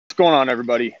going on,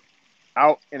 everybody?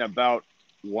 Out and about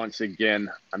once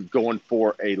again. I'm going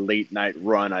for a late night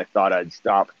run. I thought I'd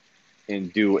stop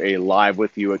and do a live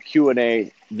with you, a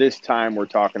Q&A. This time we're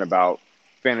talking about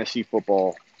fantasy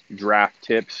football draft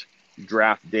tips,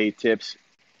 draft day tips,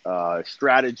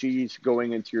 strategies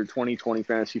going into your 2020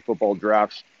 fantasy football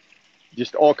drafts,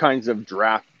 just all kinds of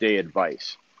draft day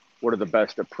advice. What are the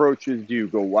best approaches? Do you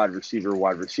go wide receiver,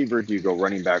 wide receiver? Do you go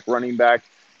running back, running back?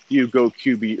 Do you go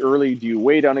QB early? Do you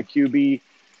wait on a QB?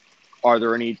 Are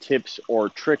there any tips or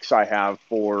tricks I have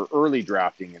for early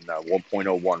drafting in the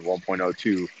 1.01,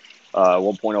 1.02,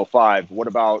 1.05? What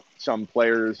about some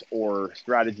players or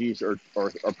strategies or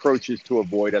approaches to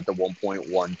avoid at the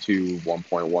 1.12,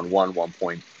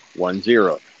 1.11,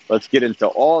 1.10? Let's get into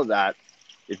all of that.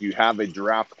 If you have a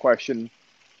draft question,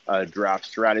 a draft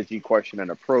strategy question,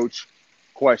 an approach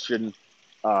question,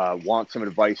 want some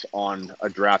advice on a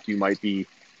draft you might be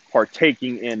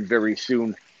partaking in very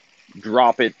soon,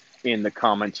 drop it in the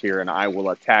comments here and I will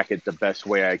attack it the best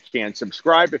way I can.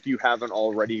 Subscribe if you haven't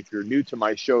already. If you're new to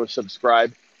my show,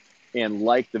 subscribe and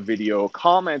like the video.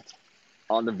 Comment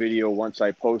on the video once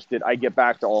I post it. I get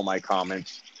back to all my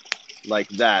comments like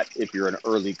that if you're an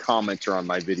early commenter on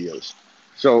my videos.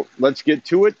 So let's get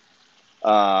to it.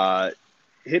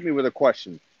 Hit me with a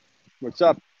question. What's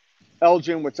up,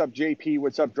 Elgin? What's up, JP?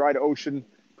 What's up, Dried Ocean?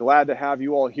 Glad to have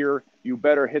you all here. You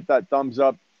better hit that thumbs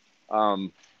up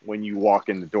when you walk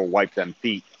in the door. Wipe them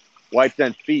feet. Wipe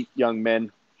them feet, young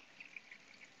men.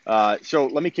 So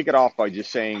let me kick it off by just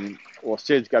saying, well,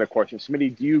 Sid's got a question.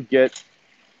 Smitty, do you get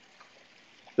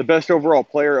the best overall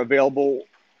player available?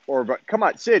 Come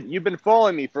on, Sid, you've been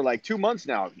following me for like 2 months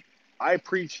now. I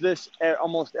preach this at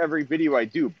almost every video I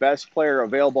do. Best player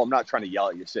available. I'm not trying to yell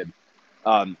at you, Sid.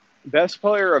 Best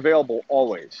player available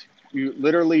always. You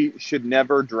literally should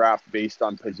never draft based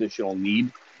on positional need.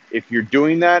 If you're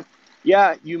doing that,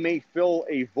 yeah, you may fill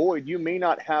a void. You may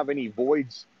not have any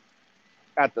voids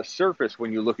at the surface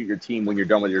when you look at your team when you're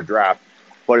done with your draft.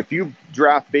 But if you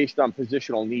draft based on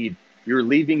positional need, you're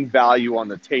leaving value on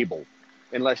the table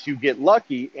unless you get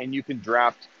lucky and you can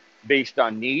draft based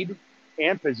on need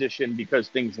and position because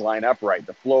things line up right.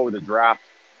 The flow of the draft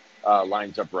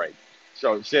lines up right.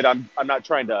 So, Sid, I'm not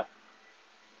trying to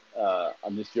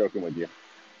I'm just joking with you.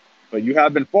 But you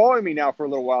have been following me now for a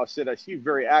little while, Sid. I see you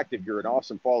very active. You're an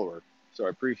awesome follower, so I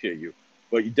appreciate you.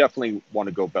 But you definitely want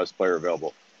to go best player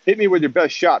available. Hit me with your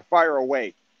best shot. Fire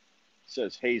away,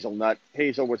 says Hazelnut.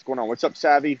 Hazel, what's going on? What's up,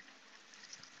 Savvy?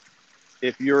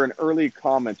 If you're an early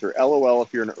commenter, LOL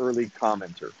if you're an early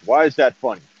commenter. Why is that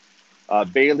funny?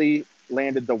 Bailey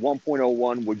landed the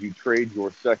 1.01. Would you trade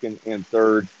your second and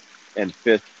third and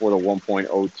fifth for the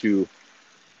 1.02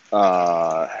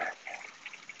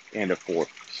 and a fourth?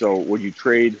 So would you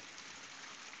trade,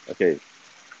 okay,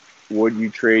 would you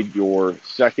trade your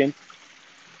second,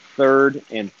 third,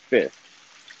 and fifth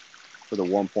for the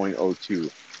 1.02?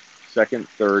 Second,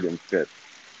 third, and fifth.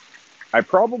 I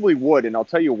probably would, and I'll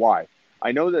tell you why.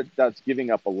 I know that that's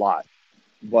giving up a lot,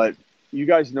 but you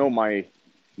guys know my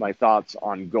thoughts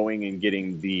on going and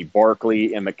getting the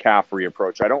Barkley and McCaffrey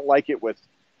approach. I don't like it with,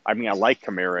 I like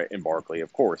Kamara and Barkley,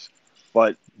 of course,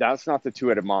 but that's not the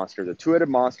two-headed monster. The two-headed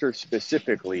monster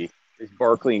specifically is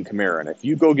Barkley and Kamara. And if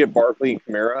you go get Barkley and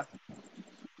Kamara,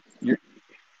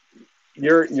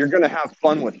 you're going to have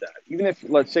fun with that. Even if,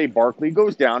 let's say, Barkley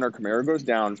goes down or Kamara goes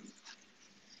down,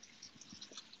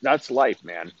 that's life,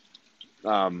 man.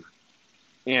 And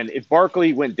if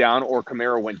Barkley went down or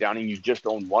Kamara went down and you just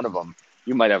own one of them,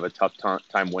 you might have a tough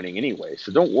time winning anyway.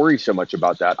 So don't worry so much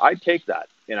about that. I take that,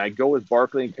 and I go with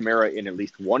Barkley and Kamara in at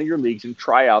least one of your leagues and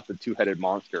try out the two-headed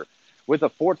monster. With a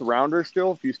fourth rounder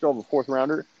still, if you still have a fourth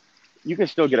rounder, you can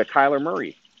still get a Kyler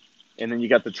Murray. And then you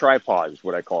got the tripod is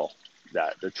what I call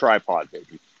that, the tripod,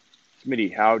 baby.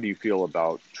 Smitty, how do you feel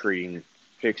about trading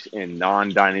picks in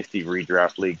non-dynasty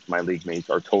redraft leagues? My league mates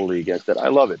are totally against it. I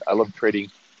love it. I love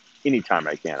trading anytime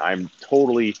I can. I'm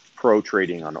totally pro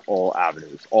trading on all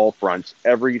avenues, all fronts,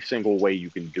 every single way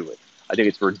you can do it. I think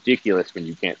it's ridiculous when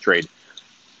you can't trade.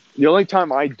 The only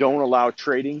time I don't allow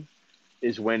trading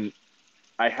is when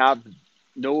I have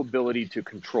no ability to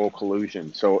control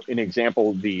collusion. So, an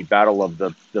example, the battle of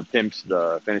the pimps,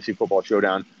 the fantasy football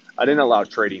showdown, I didn't allow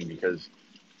trading because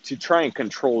to try and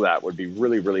control that would be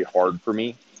really, really hard for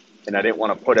me. And I didn't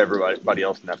want to put everybody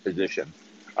else in that position.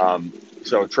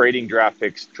 So trading draft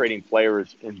picks, trading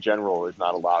players in general is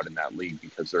not allowed in that league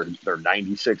because there are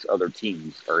 96 other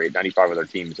teams or 95 other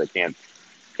teams that can't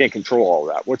control all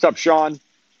of that. What's up, Sean?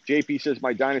 JP says,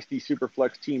 my dynasty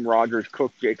superflex team, Rodgers,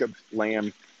 Cook, Jacobs,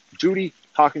 Lamb, Judy,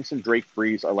 Hawkinson, Drake,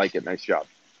 Breeze. I like it. Nice job.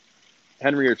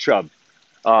 Henry or Chubb.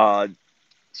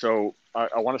 So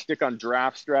I want to stick on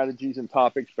draft strategies and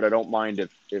topics, but I don't mind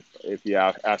if you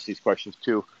ask these questions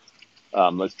too.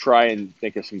 Let's try and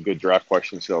think of some good draft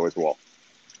questions though as well.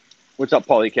 What's up,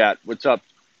 Polycat? What's up,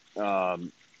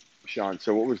 um, Sean?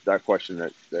 So what was that question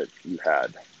that you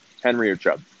had? Henry or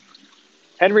Chubb?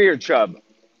 Henry or Chubb?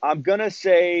 I'm gonna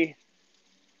say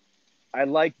I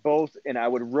like both, and I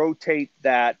would rotate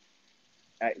that.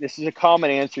 This is a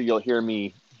common answer you'll hear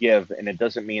me give, and it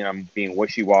doesn't mean I'm being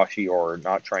wishy-washy or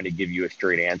not trying to give you a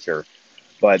straight answer.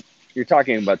 But you're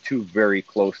talking about two very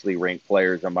closely ranked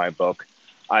players in my book.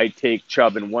 I take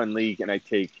Chubb in one league, and I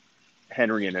take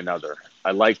Henry in another.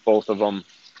 I like both of them.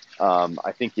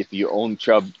 I think if you own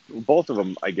Chubb, both of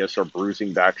them, I guess, are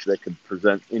bruising backs that could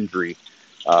present injury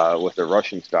with their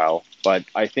rushing style. But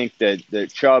I think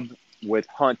that Chubb with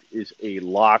Hunt is a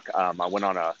lock.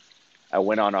 I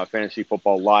went on a fantasy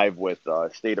football live with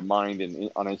State of Mind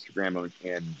and on Instagram,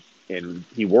 and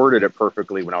he worded it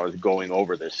perfectly when I was going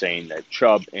over this, saying that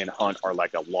Chubb and Hunt are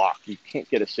like a lock. You can't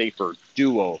get a safer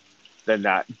duo than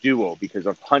that duo, because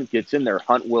if Hunt gets in there,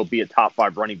 Hunt will be a top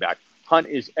 5 running back. Hunt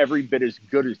is every bit as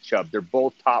good as Chubb. They're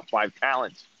both top 5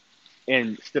 talents.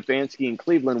 And Stefanski in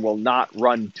Cleveland will not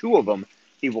run two of them.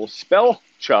 He will spell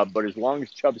Chubb, but as long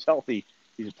as Chubb's healthy,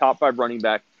 he's a top 5 running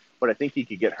back. But I think he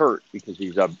could get hurt because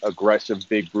he's an aggressive,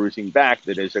 big bruising back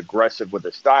that is aggressive with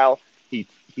a style. He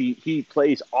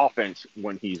plays offense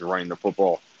when he's running the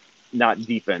football, not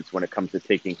defense when it comes to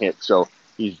taking hits. So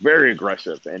he's very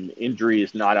aggressive, and injury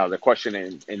is not out of the question.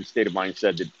 And State of Mind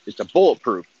said that it's a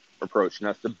bulletproof approach, and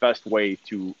that's the best way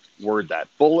to word that.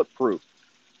 Bulletproof.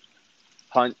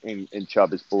 Hunt and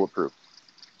Chubb is bulletproof.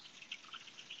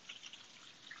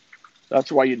 That's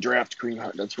why you draft Green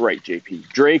Hunt. That's right, JP.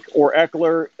 Drake or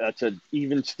Eckler, that's an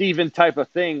even Steven type of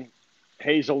thing.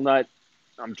 Hazelnut,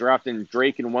 I'm drafting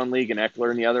Drake in one league and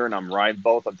Eckler in the other, and I'm riding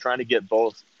both. I'm trying to get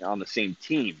both on the same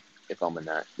team if I'm in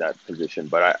that position.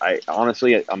 But I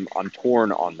honestly, I'm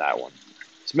torn on that one.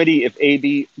 Smitty, if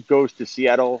AB goes to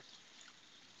Seattle,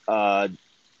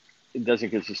 it doesn't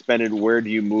get suspended, where do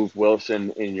you move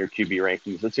Wilson in your QB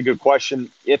rankings? That's a good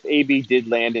question. If AB did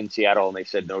land in Seattle and they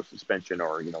said no suspension,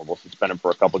 or we'll suspend him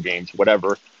for a couple games,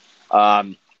 whatever,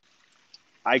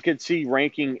 I could see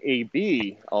ranking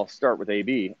AB. I'll start with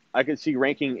AB. I could see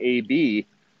ranking AB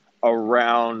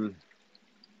around,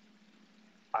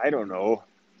 I don't know,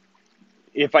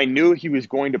 if I knew he was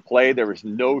going to play, there was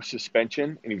no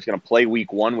suspension, and he was going to play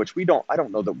week 1, which I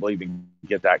don't know that we'll even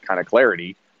get that kind of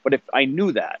clarity. But if I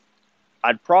knew that,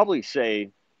 I'd probably say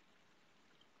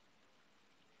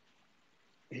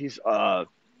he's top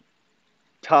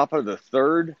of the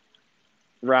 3rd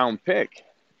round pick.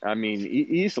 I mean,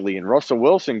 easily. And Russell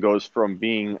Wilson goes from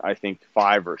being, I think,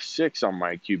 5 or 6 on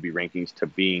my QB rankings to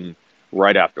being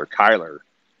right after Kyler.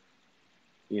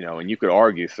 And you could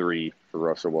argue 3 for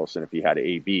Russell Wilson if he had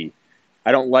AB.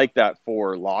 I don't like that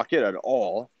for Lockett at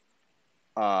all.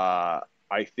 I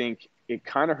think it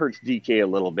kind of hurts DK a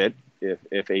little bit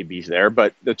if AB's there.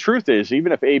 But the truth is,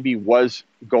 even if AB was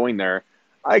going there,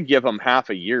 I give him half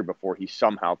a year before he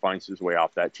somehow finds his way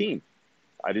off that team.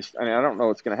 I don't know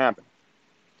what's going to happen.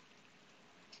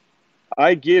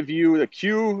 I give you the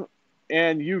Q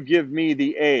and you give me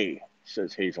the A,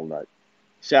 says Hazelnut.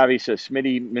 Savvy says,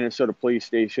 Smitty, Minnesota police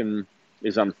station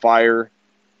is on fire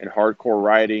and hardcore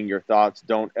rioting. Your thoughts?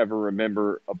 Don't ever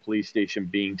remember a police station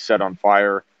being set on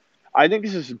fire. I think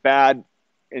this is bad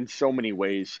in so many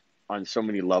ways, on so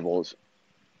many levels.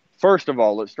 First of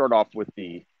all, let's start off with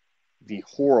the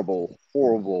horrible,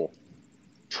 horrible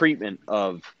treatment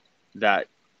of that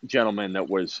gentleman that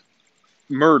was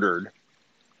murdered.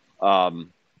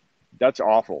 That's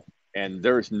awful, and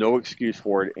there's no excuse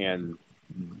for it, and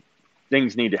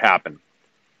things need to happen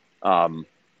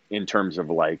in terms of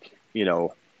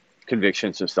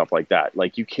convictions and stuff like that.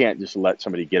 Like, you can't just let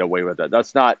somebody get away with that.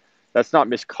 That's not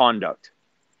misconduct.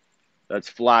 That's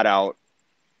flat out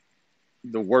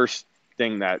the worst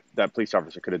thing that police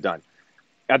officer could have done.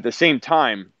 At the same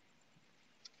time,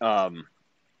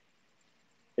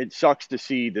 it sucks to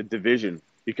see the division,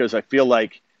 because I feel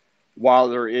like while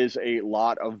there is a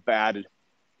lot of bad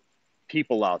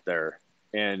people out there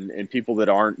and people that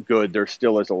aren't good, there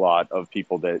still is a lot of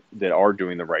people that are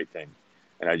doing the right thing.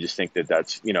 And I just think that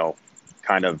that's,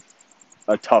 kind of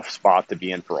a tough spot to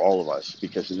be in for all of us,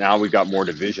 because now we've got more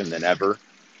division than ever.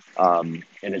 And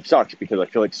it sucks because I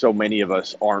feel like so many of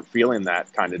us aren't feeling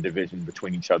that kind of division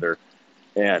between each other.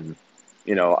 And,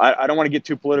 I don't want to get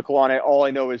too political on it. All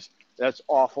I know is that's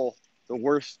awful. The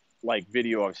worst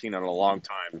video I've seen in a long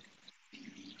time.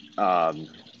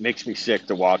 Makes me sick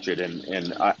to watch it.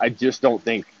 And I just don't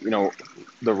think,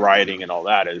 the rioting and all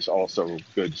that is also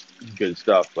good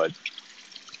stuff. But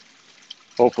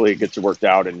hopefully it gets worked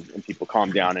out and people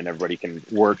calm down and everybody can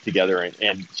work together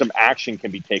and some action can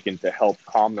be taken to help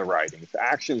calm the rioting. If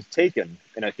action's taken,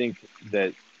 and I think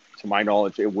that to my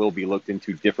knowledge, it will be looked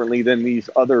into differently than these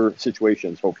other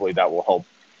situations. Hopefully that will help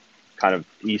kind of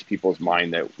ease people's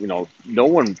mind that, no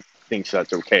one thinks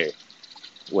that's okay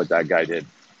what that guy did.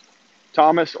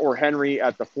 Thomas or Henry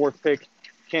at the fourth pick.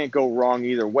 Can't go wrong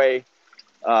either way.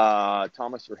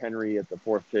 Thomas or Henry at the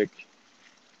fourth pick.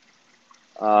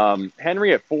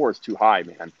 Henry at 4 is too high,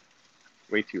 man.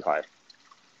 Way too high.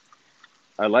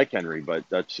 I like Henry, but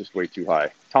that's just way too high.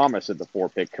 Thomas at the 4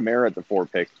 pick. Kamara at the 4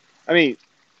 pick. I mean,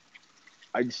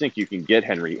 I just think you can get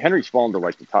Henry. Henry's fallen to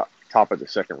like the top of the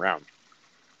second round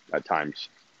at times.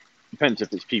 Depends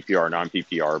if it's PPR or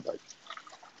non-PPR, but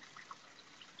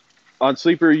on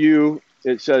Sleeper U,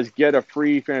 it says get a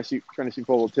free fantasy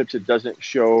football tips. It doesn't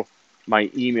show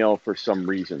my email for some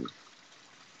reason.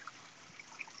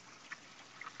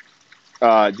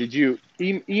 Did you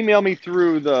email me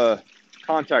through the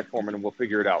contact form and we'll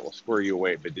figure it out. We'll square you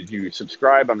away. But did you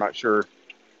subscribe? I'm not sure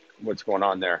what's going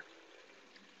on there.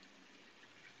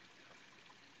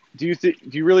 Do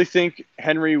you really think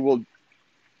Henry will?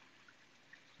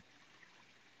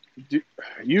 Do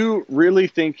you really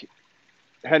think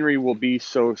Henry will be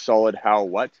so solid? How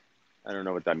what? I don't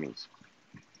know what that means.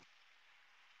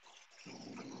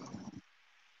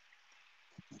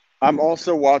 I'm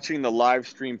also watching the live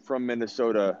stream from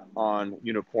Minnesota on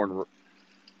Unicorn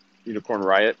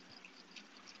Riot.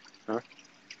 Huh?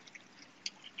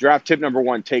 Draft tip number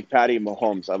 1: take Patty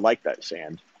Mahomes. I like that,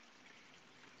 Sand.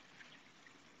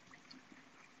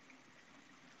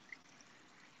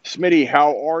 Smitty,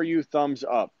 how are you? Thumbs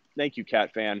up. Thank you,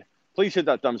 Cat Fan. Please hit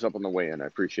that thumbs up on the way in. I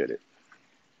appreciate it.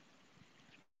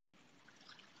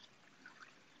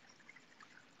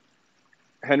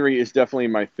 Henry is definitely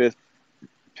my 5th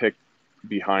pick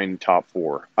behind top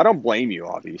 4. I don't blame you,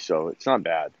 Avi, so it's not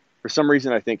bad. For some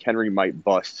reason, I think Henry might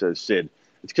bust, says Sid.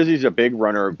 It's because he's a big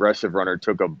runner, aggressive runner,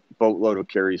 took a boatload of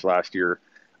carries last year.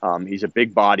 He's a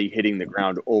big body hitting the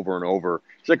ground over and over.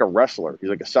 He's like a wrestler. He's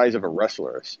like the size of a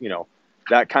wrestler.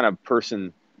 That kind of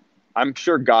person. I'm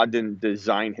sure God didn't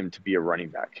design him to be a running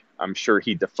back. I'm sure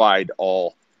he defied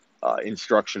all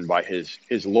instruction by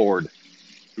his Lord,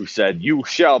 who said, "You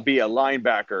shall be a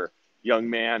linebacker, young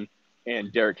man."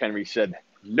 And Derrick Henry said,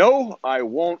 "No, I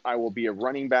won't. I will be a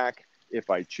running back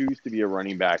if I choose to be a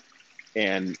running back."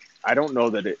 And I don't know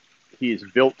that he is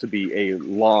built to be a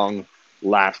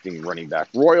long-lasting running back.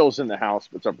 Royal's in the house.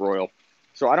 What's up, Royal?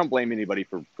 So I don't blame anybody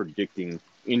for predicting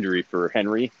injury for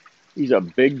Henry. He's a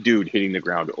big dude hitting the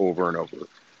ground over and over.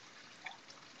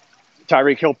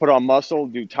 Tyreek Hill put on muscle.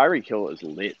 Dude, Tyreek Hill is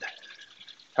lit.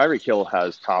 Tyreek Hill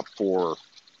has top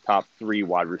 3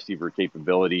 wide receiver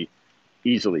capability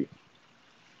easily.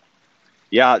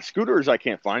 Yeah, scooters I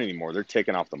can't find anymore. They're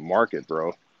taken off the market,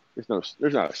 bro.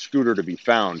 There's not a scooter to be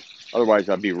found. Otherwise,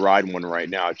 I'd be riding one right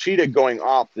now. Cheetah going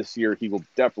off this year. He will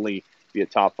definitely be a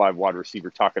top 5 wide receiver.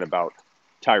 Talking about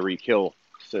Tyreek Hill,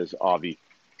 says Avi.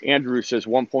 Andrew says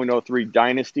 1.03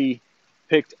 Dynasty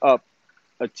picked up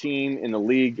a team in the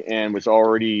league and was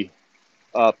already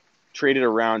up, traded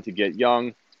around to get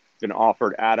Young, then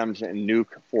offered Adams and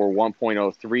Nuke for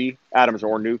 1.03. Adams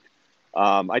or Nuke.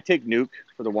 I take Nuke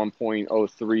for the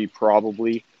 1.03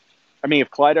 probably. I mean, if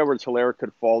Clyde Edwards-Helaire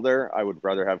could fall there, I would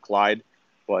rather have Clyde,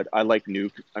 but I like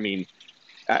Nuke. I mean,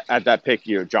 at that pick,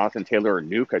 Jonathan Taylor or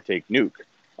Nuke, I take Nuke.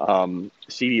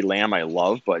 CeeDee Lamb I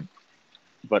love, but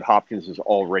Hopkins is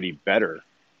already better,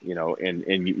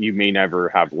 and you may never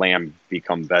have Lamb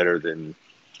become better than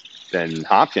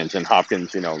Hopkins. And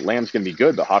Hopkins, Lamb's going to be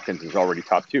good, but Hopkins is already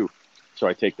top 2. So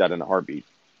I take that in a heartbeat.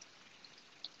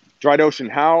 Dried Ocean,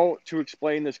 how to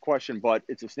explain this question, but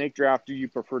it's a snake draft. Do you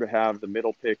prefer to have the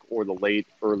middle pick or the late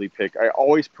early pick? I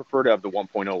always prefer to have the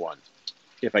 1.01.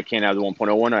 If I can't have the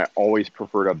 1.01, I always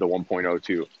prefer to have the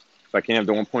 1.02. If I can't have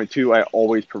the 1.2, I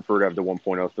always prefer to have the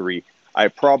 1.03. I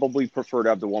probably prefer to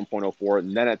have the 1.04,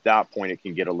 and then at that point it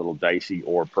can get a little dicey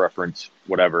or preference,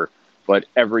 whatever. But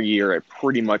every year I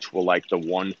pretty much will like the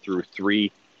 1 through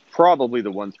 3, probably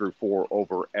the 1 through 4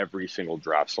 over every single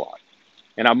draft slot.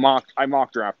 And I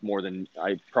mock draft more than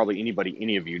probably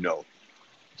any of you know.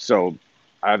 So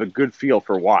I have a good feel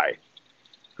for why.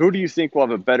 Who do you think will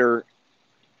have a better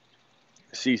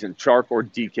season, Chark or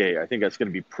DK? I think that's going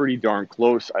to be pretty darn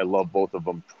close. I love both of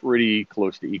them pretty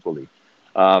close to equally.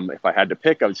 If I had to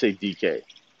pick, I would say DK.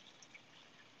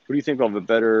 Who do you think will have a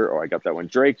better? Oh, I got that one.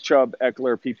 Drake, Chubb,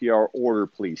 Eckler, PPR order,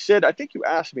 please. Sid, I think you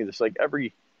asked me this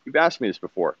you've asked me this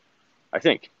before. I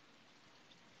think.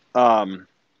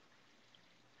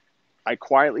 I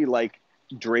quietly like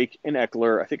Drake and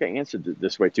Eckler. I think I answered it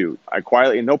this way too. I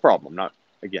quietly, and no problem.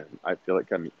 Again, I feel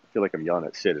like I'm yelling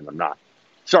at Sid, and I'm not.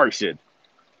 Sorry, Sid.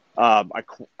 I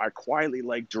quietly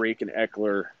like Drake and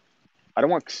Eckler. I don't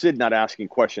want Sid not asking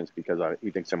questions because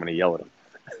he thinks I'm going to yell at him.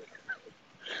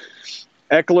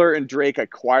 Eckler and Drake, I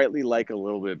quietly like a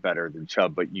little bit better than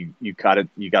Chubb, but you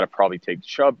gotta probably take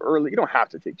Chubb early. You don't have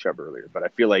to take Chubb earlier, but I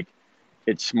feel like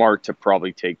it's smart to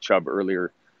probably take Chubb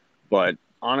earlier. But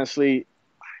honestly,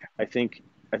 I think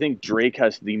Drake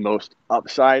has the most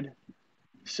upside,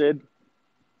 Sid,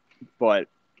 but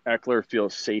Eckler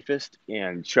feels safest,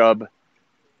 and Chubb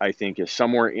I think is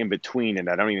somewhere in between, and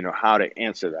I don't even know how to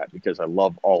answer that because I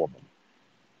love all of them.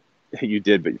 You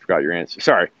did, but you forgot your answer.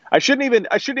 Sorry. I shouldn't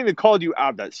even called you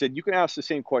out that, Sid. You can ask the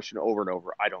same question over and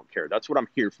over. I don't care. That's what I'm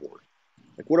here for.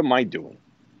 Like, what am I doing?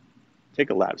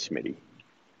 Take a lap, Smitty.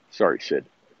 Sorry, Sid.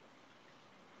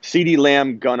 CeeDee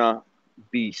Lamb gonna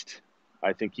beast.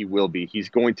 I think he will be. He's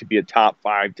going to be a top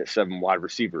 5 to 7 wide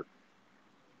receiver.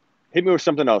 Hit me with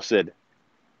something else, Sid.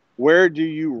 Where do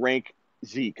you rank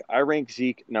Zeke? I rank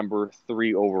Zeke number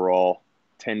 3 overall,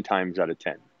 10 times out of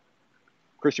 10.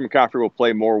 Christian McCaffrey will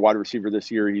play more wide receiver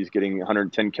this year. He's getting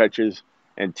 110 catches,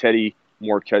 and Teddy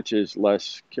more catches,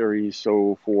 less carries.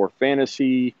 So for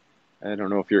fantasy, I don't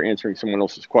know if you're answering someone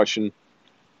else's question.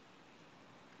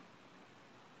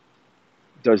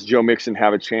 Does Joe Mixon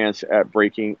have a chance at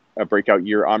breaking a breakout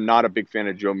year? I'm not a big fan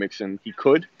of Joe Mixon. He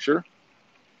could, sure.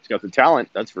 He's got the talent,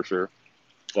 that's for sure.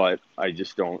 But I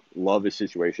just don't love his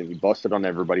situation. He busted on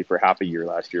everybody for half a year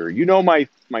last year. You know my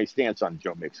stance on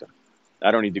Joe Mixon. I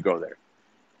don't need to go there.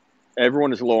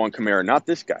 Everyone is low on Kamara. Not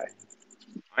this guy.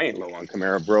 I ain't low on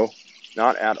Kamara, bro.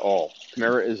 Not at all.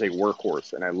 Kamara is a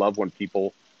workhorse, and I love when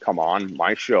people come on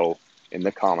my show in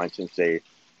the comments and say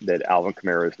that Alvin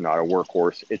Kamara is not a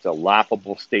workhorse. It's a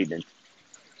laughable statement.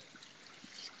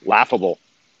 Laughable.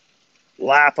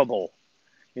 Laughable.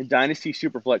 In Dynasty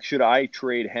Superflex, should I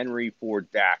trade Henry for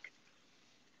Dak?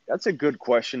 That's a good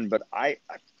question, but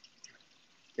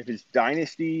if it's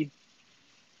Dynasty,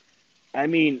 I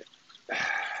mean,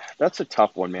 that's a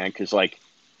tough one, man, because, like,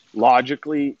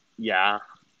 logically, yeah,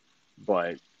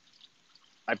 but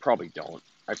I probably don't.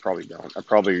 I probably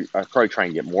try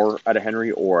and get more out of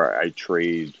Henry, or I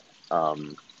trade. I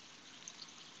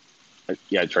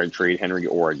try and trade Henry,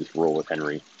 or I just roll with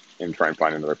Henry and try and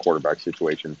find another quarterback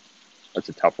situation. That's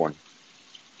a tough one.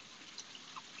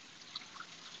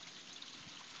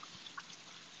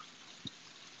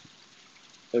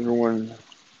 Everyone,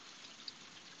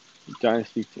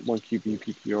 Dynasty, 1 QB,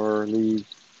 PPR league.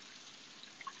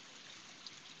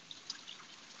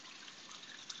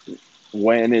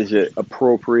 When is it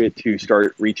appropriate to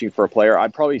start reaching for a player?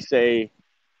 I'd probably say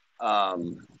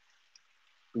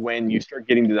when you start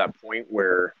getting to that point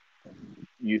where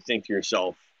you think to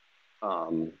yourself,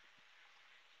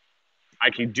 I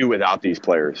can do without these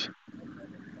players.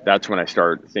 That's when I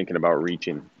start thinking about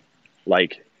reaching.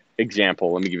 Like,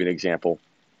 example, let me give you an example.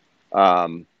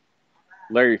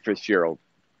 Larry Fitzgerald.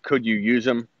 Could you use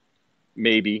him?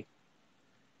 Maybe.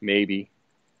 Kareem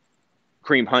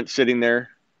Hunt sitting there.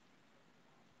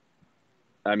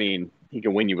 I mean, he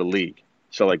can win you a league.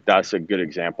 So, like, that's a good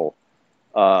example.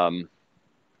 We'll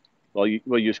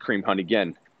use Kareem Hunt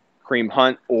again. Kareem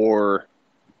Hunt or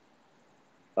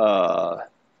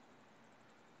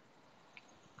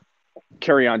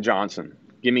Kerryon Johnson.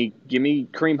 Give me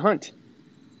Kareem Hunt.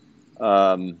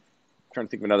 Trying to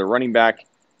think of another running back.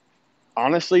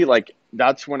 Honestly, like,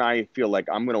 that's when I feel like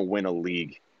I'm going to win a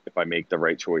league if I make the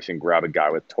right choice and grab a guy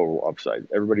with total upside.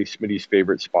 Smitty's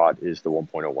favorite spot is the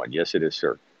 1.01. Yes, it is,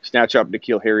 sir. Snatch up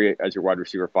N'Keal Harry as your wide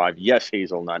receiver 5. Yes,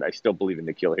 Hazelnut. I still believe in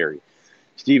N'Keal Harry.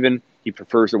 Steven, he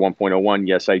prefers the 1.01.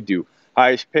 Yes, I do.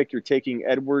 Highest pick, you're taking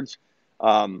Edwards.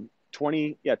 20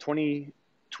 to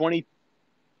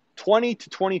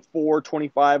 24,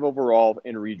 25 overall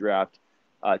in redraft.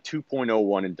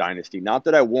 2.01 in Dynasty. Not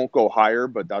that I won't go higher,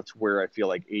 but that's where I feel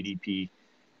like ADP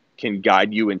can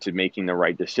guide you into making the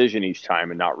right decision each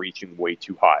time and not reaching way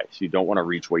too high. So you don't want to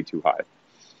reach way too high.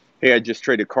 Hey, I just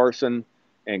traded Carson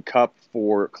and Cup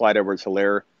for Clyde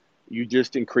Edwards-Helaire. You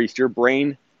just increased your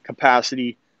brain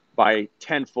capacity by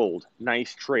tenfold.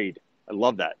 Nice trade. I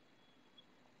love that.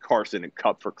 Carson and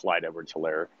Cup for Clyde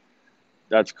Edwards-Helaire.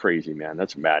 That's crazy, man.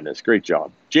 That's madness. Great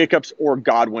job. Jacobs or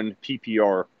Godwin,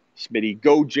 PPR. Smitty,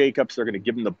 go Jacobs. They're going to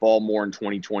give him the ball more in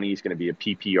 2020. He's going to be a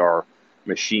PPR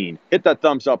machine. Hit that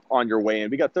thumbs up on your way in.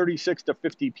 We got 36 to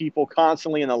 50 people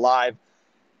constantly in the live.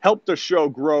 Help the show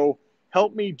grow.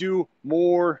 Help me do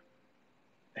more.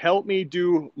 Help me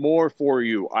do more for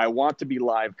you. I want to be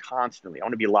live constantly. I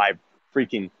want to be live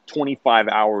freaking 25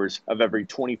 hours of every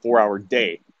 24-hour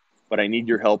day. But I need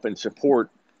your help and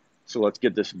support. So let's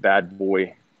get this bad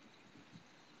boy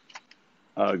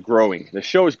growing. The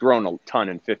show has grown a ton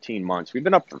in 15 months. We've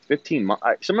been up for 15 months.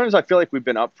 Sometimes I feel like we've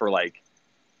been up for like,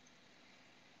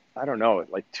 I don't know,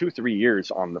 like 2-3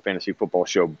 years on the fantasy football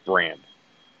show brand.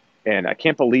 And I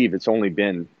can't believe it's only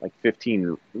been like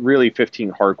 15, really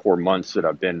 15 hardcore months that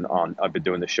I've been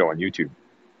doing the show on YouTube.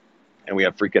 And we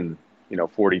have freaking,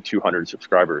 4,200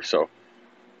 subscribers. So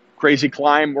crazy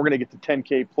climb. We're going to get to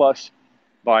 10K plus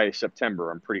by September.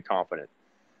 I'm pretty confident.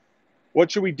 What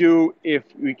should we do if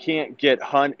we can't get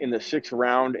Hunt in the 6th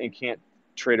round and can't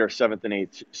trade our 7th and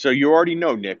 8th? So you already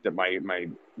know, Nick, that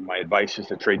my advice is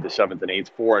to trade the 7th and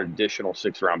 8th for an additional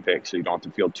 6th round pick, so you don't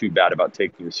have to feel too bad about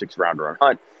taking the 6th rounder on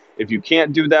Hunt. If you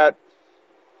can't do that,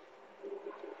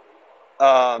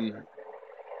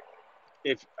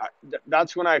 if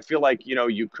that's when I feel like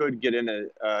you could get in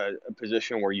a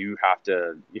position where you have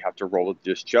to roll with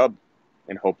just Chubb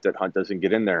and hope that Hunt doesn't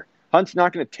get in there. Hunt's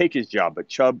not going to take his job, but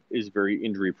Chubb is very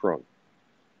injury prone,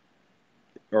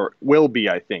 or will be.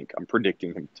 I think I'm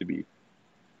predicting him to be.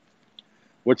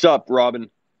 What's up, Robin?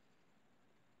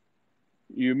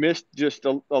 You missed just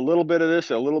a little bit of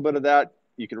this, a little bit of that.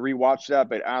 You can rewatch that,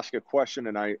 but ask a question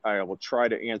and I will try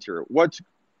to answer it. What's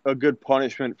a good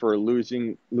punishment for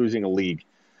losing a league?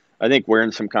 I think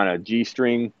wearing some kind of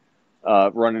G-string,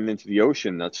 running into the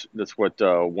ocean. That's what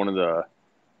one of the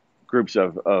groups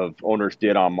of owners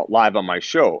did live on my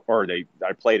show, or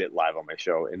I played it live on my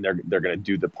show, and they're going to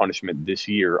do the punishment this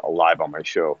year live on my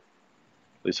show.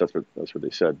 At least that's what they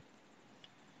said.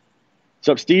 What's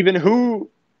up, Steven?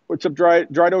 What's up,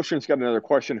 Dried Ocean's got another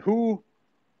question.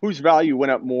 Whose value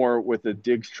went up more with the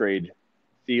Diggs trade,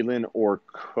 Thielen or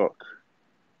Cook?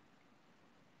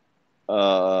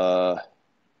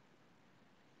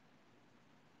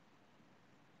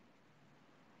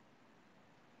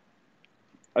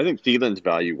 I think Thielen's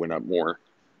value went up more.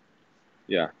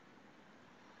 Yeah.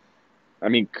 I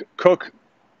mean, Cook,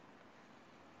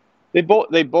 they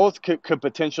both could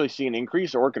potentially see an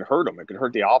increase, or it could hurt them. It could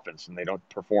hurt the offense, and they don't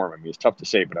perform. I mean, it's tough to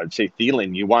say, but I'd say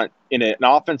Thielen, you want in an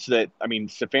offense that, I mean,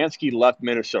 Stefanski left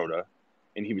Minnesota,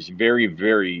 and he was very,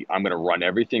 very, I'm going to run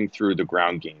everything through the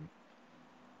ground game.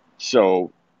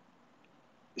 So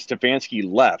Stefanski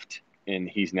left, and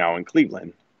he's now in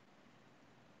Cleveland.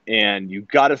 And you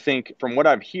got to think, from what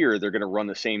I've heard, they're going to run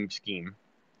the same scheme.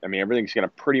 I mean, everything's going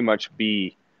to pretty much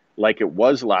be like it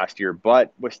was last year.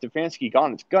 But with Stefanski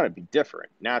gone, it's going to be different,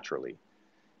 naturally.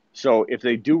 So if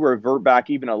they do revert back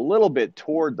even a little bit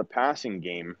toward the passing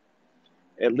game,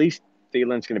 at least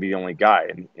Thielen's going to be the only guy,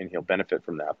 and he'll benefit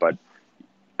from that. But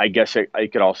I guess I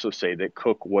could also say that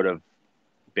Cook would have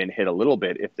been hit a little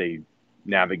bit if they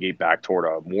navigate back toward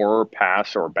a more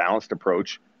pass or balanced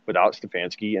approach without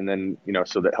Stefanski, and then,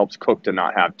 so that helps Cook to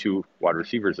not have two wide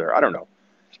receivers there. I don't know.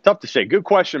 It's tough to say. Good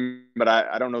question, but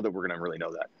I don't know that we're going to really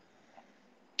know that.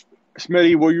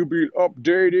 Smitty, will you be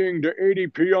updating the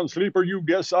ADP on Sleeper? You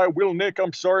guess I will, Nick.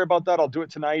 I'm sorry about that. I'll do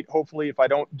it tonight. Hopefully, if I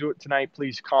don't do it tonight,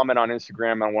 please comment on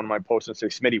Instagram on one of my posts and say,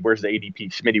 Smitty, where's the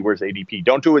ADP? Smitty, where's the ADP?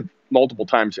 Don't do it multiple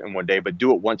times in one day, but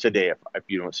do it once a day if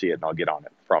you don't see it, and I'll get on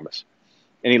it. Promise.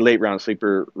 Any late round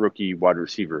sleeper rookie wide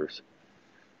receivers?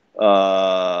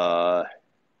 I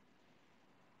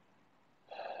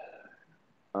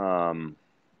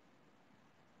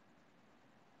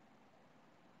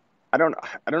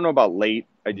don't know about late.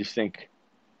 I just think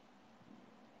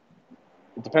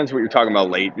it depends what you're talking about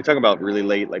late. You're talking about really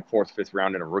late, like 4th, 5th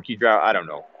round in a rookie draft. I don't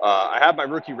know. I have my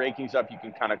rookie rankings up. You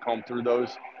can kind of comb through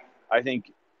those. I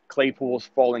think Claypool's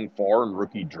falling far in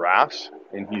rookie drafts,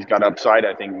 and he's got upside.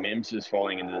 I think Mims is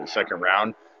falling into the 2nd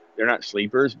round. They're not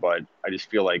sleepers, but I just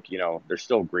feel like, they're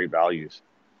still great values.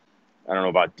 I don't know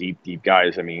about deep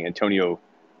guys. I mean, Antonio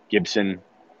Gibson,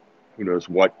 who knows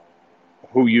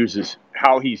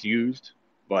how he's used,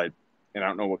 and I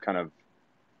don't know what kind of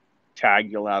tag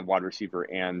you'll have wide receiver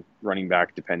and running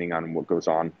back depending on what goes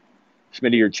on.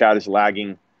 Smitty, your chat is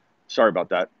lagging. Sorry about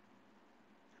that.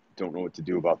 Don't know what to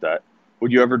do about that.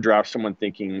 Would you ever draft someone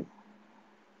thinking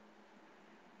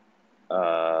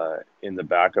in the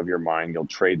back of your mind you'll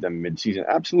trade them midseason?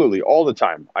 Absolutely, all the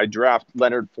time. I draft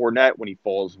Leonard Fournette when he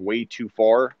falls way too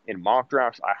far in mock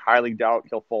drafts. I highly doubt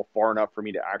he'll fall far enough for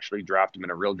me to actually draft him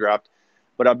in a real draft.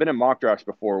 But I've been in mock drafts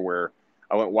before where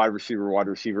I went wide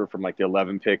receiver from like the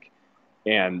 11 pick,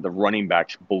 and the running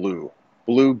backs blew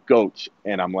goats.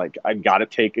 And I'm like, I got to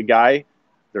take a guy.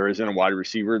 There isn't a wide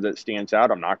receiver that stands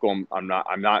out. I'm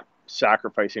not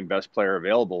sacrificing best player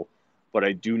available, but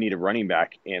I do need a running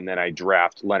back. And then I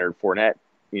draft Leonard Fournette,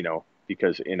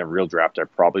 because in a real draft, I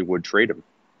probably would trade him.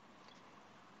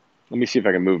 Let me see if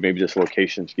I can move. Maybe this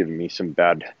location's giving me some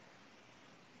bad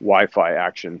Wi-Fi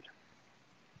action.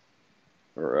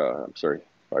 Or, I'm sorry,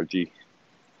 5G.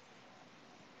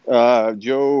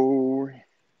 Joe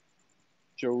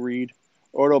Reed,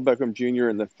 Odell Beckham Jr.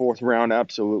 in the 4th round.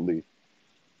 Absolutely,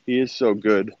 he is so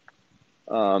good.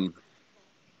 For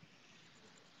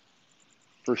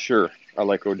sure, I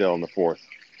like Odell in the 4th.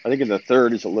 I think in the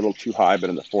 3rd is a little too high, but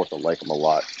in the 4th I like him a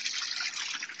lot.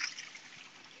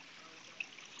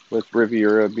 With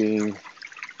Riviera being,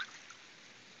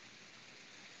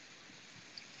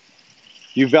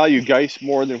 you value Geis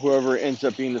more than whoever ends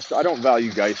up being the star. I don't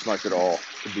value Geis much at all,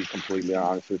 to be completely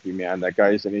honest with you, man. That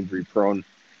guy's an injury-prone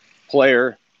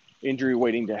player, injury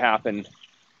waiting to happen.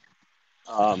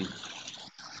 I'm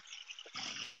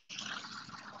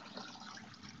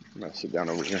gonna sit down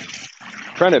over here.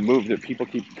 I'm trying to move that people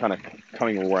keep kind of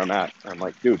coming where I'm at. I'm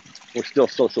like, dude, we're still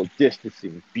social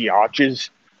distancing, biatches.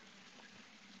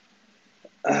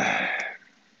 All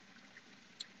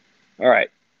right,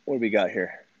 what do we got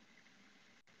here?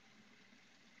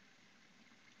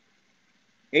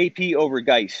 AP over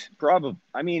Geis, probably.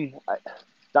 I mean,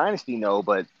 Dynasty no,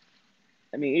 but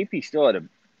I mean, AP still had a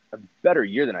better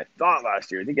year than I thought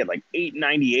last year. I think he had like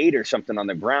 898 or something on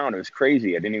the ground. It was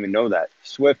crazy. I didn't even know that.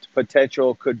 Swift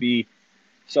potential could be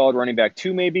solid running back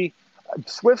 2, maybe.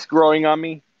 Swift's growing on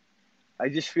me. I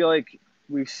just feel like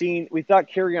we thought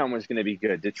Kerryon was going to be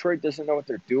good. Detroit doesn't know what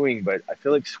they're doing, but I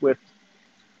feel like Swift,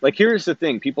 like, here's the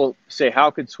thing. People say,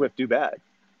 how could Swift do bad?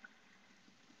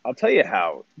 I'll tell you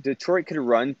how. Detroit could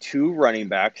run 2 running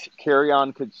backs.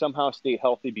 Kerryon could somehow stay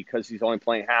healthy because he's only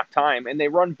playing half time, and they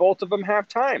run both of them half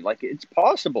time. Like, it's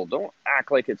possible. Don't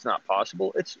act like it's not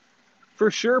possible. It's for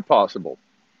sure possible.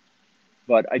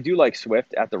 But I do like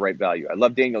Swift at the right value. I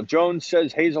love Daniel Jones,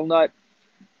 says Hazelnut,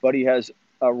 but he has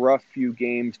a rough few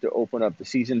games to open up the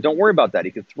season. Don't worry about that.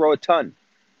 He could throw a ton.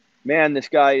 Man, this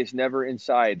guy is never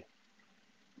inside.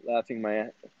 Laughing my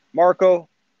ass. Marco,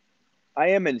 I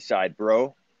am inside,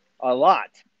 bro. A lot.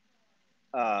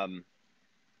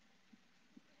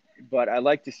 But I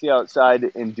like to see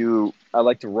outside and I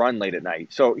like to run late at night.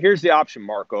 So here's the option,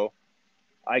 Marco.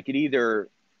 I could either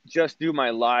just do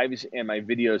my lives and my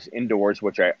videos indoors,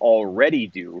 which I already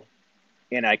do,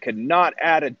 and I could not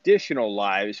add additional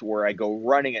lives where I go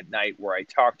running at night where I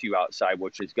talk to you outside,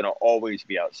 which is going to always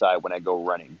be outside when I go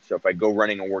running. So if I go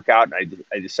running and work out and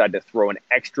I decide to throw an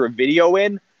extra video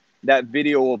in, that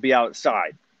video will be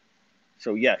outside.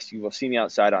 So yes, you will see me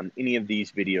outside on any of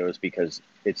these videos because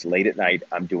it's late at night.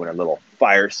 I'm doing a little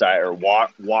fireside or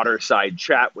waterside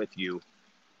chat with you.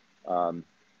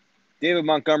 David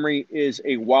Montgomery is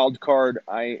a wild card.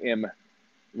 I am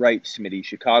right, Smitty.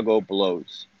 Chicago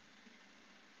blows.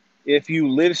 If you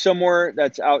live somewhere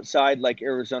that's outside like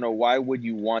Arizona, why would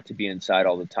you want to be inside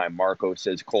all the time? Marco,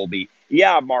 says Colby.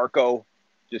 Yeah, Marco.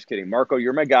 Just kidding. Marco,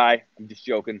 you're my guy. I'm just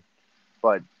joking.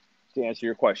 But to answer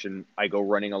your question, I go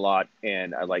running a lot,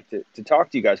 and I like to talk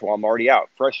to you guys while I'm already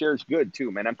out. Fresh air is good,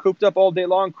 too, man. I'm cooped up all day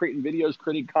long, creating videos,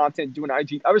 creating content, doing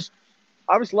IG. I was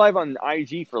live on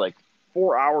IG for like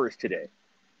 4 hours today.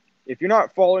 If you're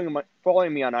not following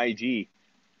me on IG,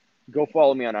 go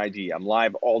follow me on IG. I'm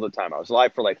live all the time. I was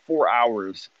live for like 4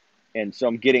 hours, and so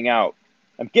I'm getting out.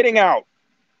 I'm JK.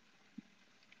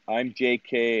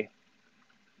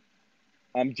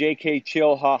 I'm JK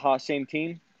chill, haha, same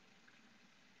team.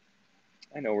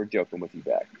 I know we're joking with you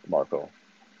back, Marco.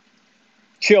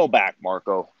 Chill back,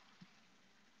 Marco.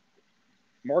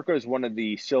 Marco is one of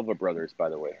the Silva brothers, by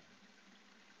the way.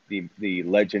 The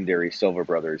legendary Silva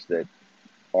brothers that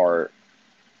are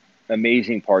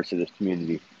amazing parts of this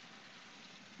community.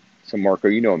 So, Marco,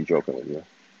 you know I'm joking with you.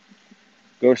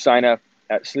 Go sign up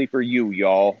at Sleeper U,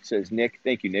 y'all, says Nick.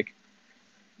 Thank you, Nick.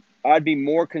 I'd be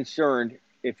more concerned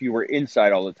if you were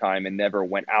inside all the time and never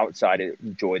went outside to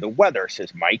enjoy the weather,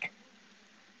 says Mike.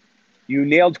 You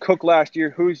nailed Cook last year.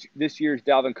 Who's this year's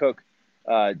Dalvin Cook?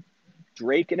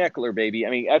 Drake and Eckler, baby. I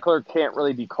mean, Eckler can't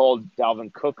really be called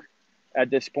Dalvin Cook at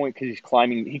this point because he's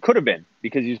climbing. He could have been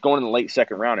because he's going in the late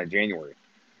 2nd round in January.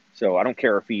 So I don't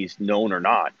care if he's known or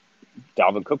not.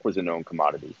 Dalvin Cook was a known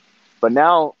commodity. But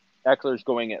now Eckler's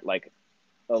going at like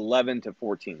 11 to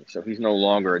 14. So he's no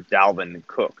longer a Dalvin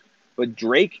Cook. But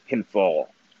Drake can fall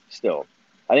still.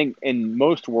 I think in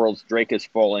most worlds, Drake is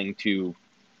falling to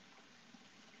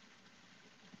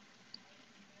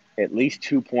at least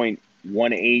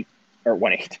 2.18 or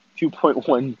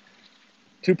 2.1,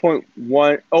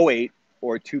 2.108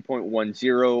 or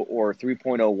 2.10 or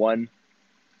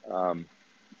 3.01.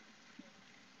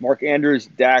 Mark Andrews,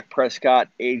 Dak Prescott,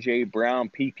 A.J. Brown,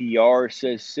 PPR,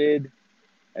 says Sid.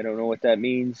 I don't know what that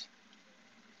means.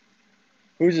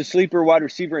 Who's a sleeper wide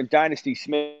receiver in Dynasty,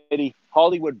 Smitty?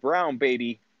 Hollywood Brown,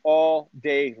 baby, all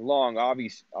day long.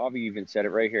 Avi even said it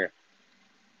right here.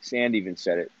 Sand even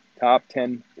said it. Top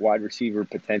 10 wide receiver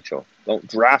potential. Don't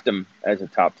draft him as a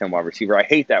top 10 wide receiver. I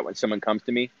hate that when someone comes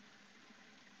to me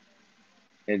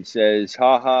and says,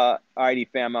 haha, ID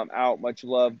fam, I'm out. Much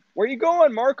love. Where you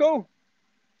going, Marco?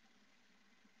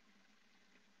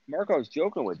 Marco's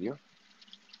joking with you.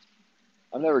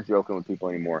 I'm never joking with people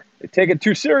anymore. They take it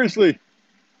too seriously.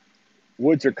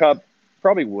 Woods or Cup?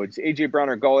 Probably Woods. A.J. Brown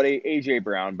or Galladay? A.J.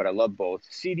 Brown, but I love both.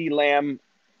 C.D. Lamb,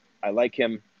 I like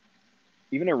him.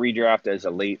 Even a redraft as a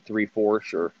late 3-4,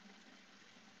 sure.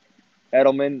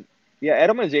 Edelman. Yeah,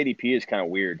 Edelman's ADP is kind of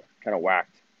weird, kind of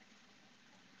whacked.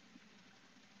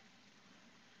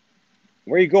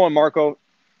 Where are you going, Marco?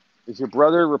 Is your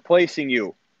brother replacing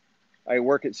you? I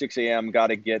work at 6 a.m. Got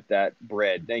to get that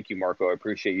bread. Thank you, Marco. I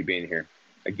appreciate you being here.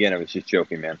 Again, I was just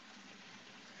joking, man.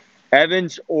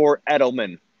 Evans or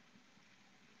Edelman?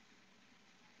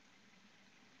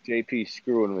 JP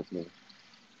screwing with me.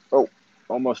 Oh,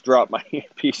 almost dropped my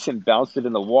piece and bounced it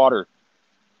in the water.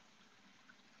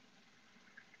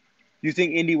 Do you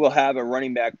think Indy will have a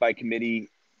running back by committee?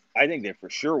 I think they for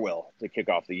sure will to kick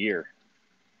off the year.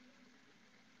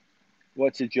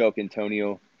 What's a joke,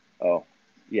 Antonio? Oh,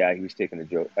 yeah, he was taking a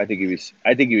joke. I think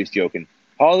he was joking.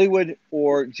 Hollywood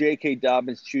or J.K.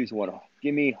 Dobbins, choose one.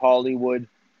 Give me Hollywood.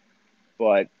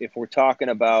 But if we're talking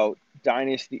about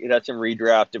Dynasty, that's in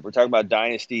redraft. If we're talking about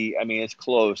Dynasty, I mean, it's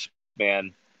close,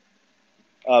 man.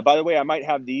 By the way, I might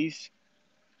have these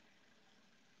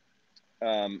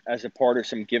as a part of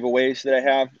some giveaways that I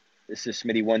have. This is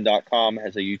Smitty1.com,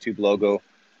 has a YouTube logo.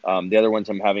 The other ones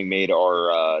I'm having made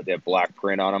are, they have black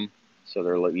print on them, so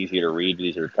they're a little easier to read.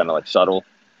 These are kind of like subtle.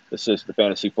 This is the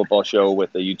Fantasy Football Show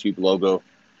with the YouTube logo,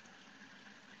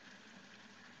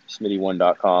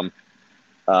 Smitty1.com.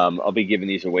 I'll be giving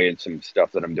these away in some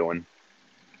stuff that I'm doing.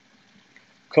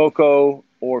 Cocoa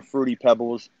or Fruity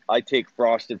Pebbles. I take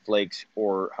Frosted Flakes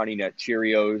or Honey Nut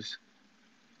Cheerios.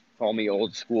 Call me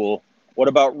old school. What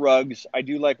about rugs? I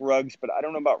do like rugs, but I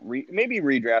don't know about maybe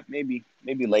redraft, maybe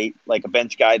late, like a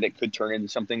bench guy that could turn into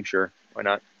something. Sure, why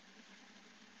not?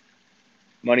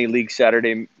 Money League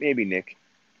Saturday, maybe Nick.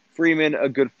 Freeman, a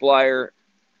good flyer.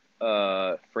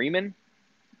 Freeman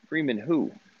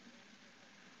who?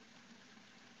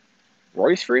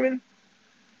 Royce Freeman?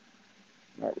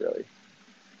 Not really.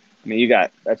 I mean,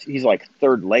 he's like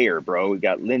third layer, bro. We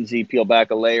got Lindsey, peel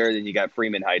back a layer, then you got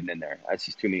Freeman hiding in there. That's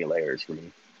just too many layers for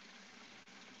me.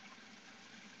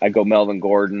 I go Melvin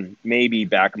Gordon, maybe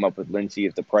back him up with Lindsey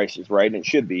if the price is right, and it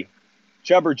should be.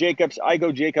 Chubb or Jacobs? I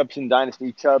go Jacobs in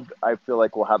Dynasty. Chubb, I feel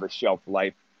like will have a shelf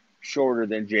life shorter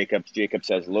than Jacobs. Jacobs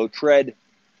has low tread.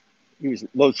 He was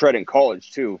low tread in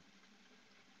college, too.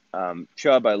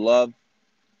 Chubb, I love,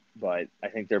 but I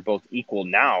think they're both equal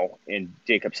now, and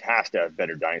Jacobs has to have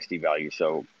better Dynasty value,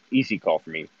 so easy call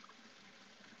for me.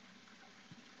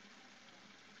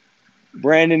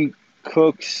 Brandon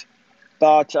Cooks,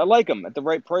 thoughts? I like him at the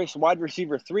right price. Wide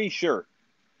receiver 3, sure.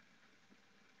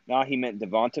 Nah, he meant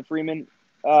Devonta Freeman.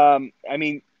 I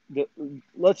mean,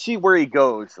 let's see where he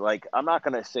goes. Like, I'm not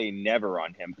going to say never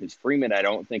on him because Freeman, I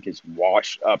don't think, is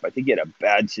washed up. I think he had a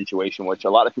bad situation, which a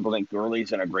lot of people think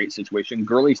Gurley's in a great situation.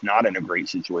 Gurley's not in a great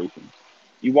situation.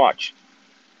 You watch.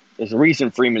 There's a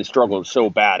reason Freeman struggled so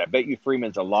bad. I bet you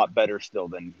Freeman's a lot better still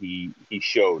than he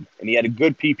showed. And he had a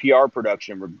good PPR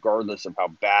production regardless of how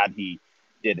bad he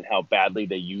did and how badly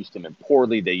they used him and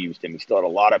poorly they used him. He still had a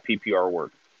lot of PPR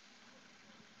work.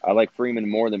 I like Freeman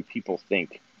more than people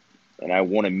think, and I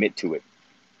won't admit to it.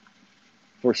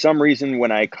 For some reason,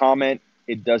 when I comment,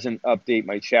 it doesn't update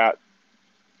my chat.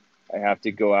 I have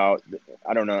to go out.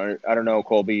 I don't know,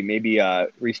 Colby. Maybe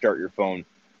restart your phone.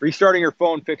 Restarting your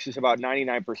phone fixes about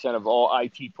 99% of all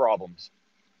IT problems.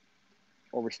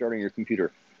 Or restarting your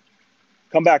computer.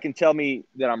 Come back and tell me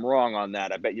that I'm wrong on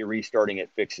that. I bet you restarting it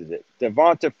fixes it.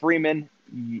 Devonta Freeman.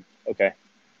 Okay.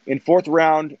 In 4th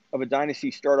round of a Dynasty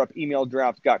startup email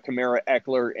draft, got Kamara,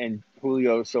 Eckler, and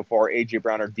Julio so far. A.J.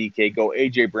 Brown or DK. Go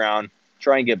A.J. Brown.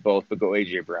 Try and get both, but go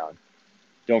A.J. Brown.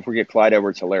 Don't forget Clyde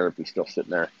Edwards-Helaire if he's still sitting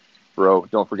there. Bro,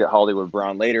 don't forget Hollywood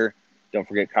Brown later. Don't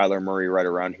forget Kyler Murray right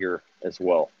around here as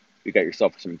well. You got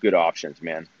yourself some good options,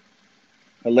 man.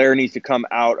 Helaire needs to come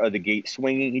out of the gate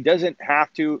swinging. He doesn't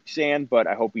have to, Sand, but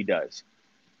I hope he does.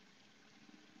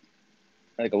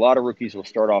 I think a lot of rookies will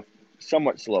start off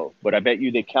somewhat slow, but I bet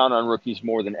you they count on rookies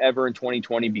more than ever in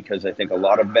 2020 because I think a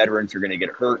lot of veterans are going to get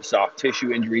hurt, soft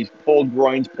tissue injuries, pulled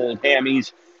groins, pulled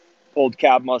hammies, pulled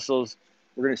calf muscles.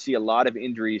 We're going to see a lot of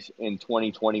injuries in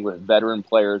 2020 with veteran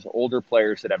players, older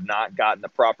players that have not gotten the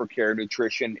proper care,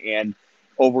 nutrition, and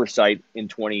oversight in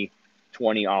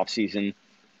 2020 offseason.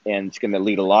 And it's going to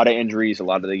lead a lot of injuries. A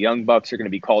lot of the young bucks are going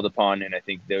to be called upon, and I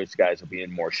think those guys will be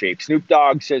in more shape. Snoop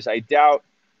Dogg says, I doubt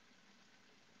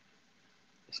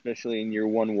especially in year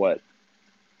one. What?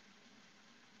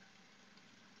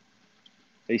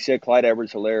 They said Clyde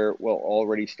Edwards-Helaire will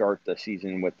already start the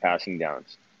season with passing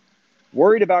downs.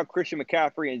 Worried about Christian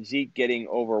McCaffrey and Zeke getting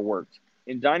overworked.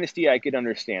 In Dynasty, I could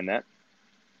understand that.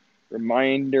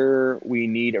 Reminder, we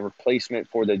need a replacement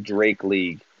for the Drake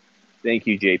League. Thank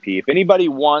you, JP. If anybody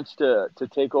wants to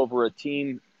take over a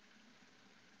team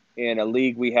in a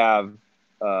league we have,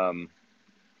 DM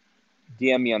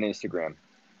me on Instagram.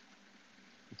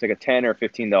 It's like a $10 or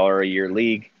 $15 a year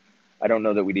league. I don't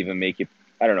know that we'd even make you.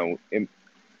 I don't know.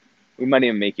 We might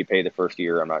even make you pay the first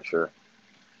year. I'm not sure.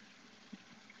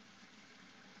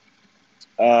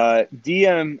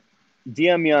 DM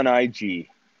me on IG,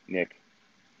 Nick.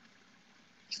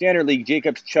 Standard League,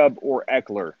 Jacobs, Chubb, or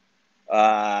Eckler?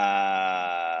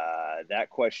 That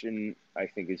question, I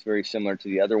think, is very similar to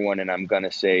the other one, and I'm going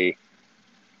to say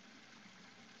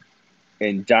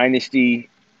in Dynasty,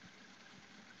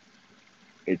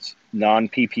 it's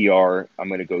non-PPR. I'm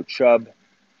going to go Chubb,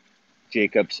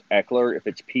 Jacobs, Eckler. If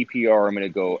it's PPR, I'm going to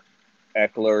go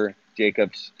Eckler,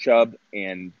 Jacobs, Chubb,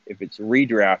 and if it's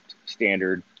redraft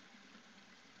standard,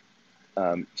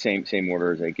 same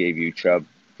order as I gave you, Chubb,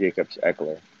 Jacobs,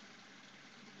 Eckler.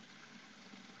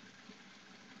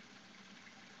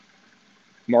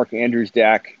 Mark Andrews,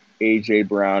 Dak, A.J.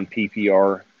 Brown,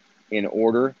 PPR in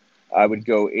order. I would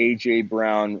go A.J.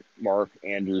 Brown, Mark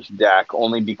Andrews, Dak,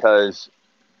 only because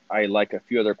I like a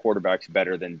few other quarterbacks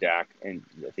better than Dak, and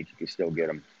I think you can still get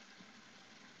them.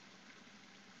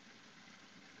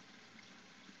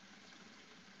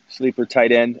 Sleeper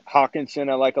tight end. Hawkinson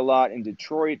I like a lot in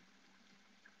Detroit.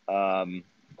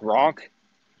 Gronk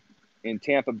in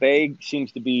Tampa Bay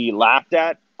seems to be laughed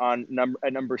at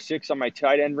number 6 on my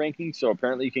tight end ranking. So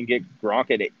apparently you can get Gronk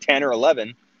at 10 or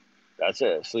 11. That's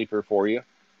a sleeper for you.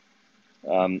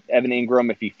 Evan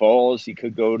Ingram, if he falls, he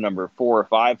could go number 4 or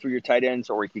 5 for your tight ends,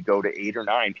 or he could go to 8 or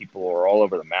 9. People are all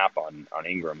over the map on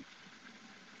Ingram.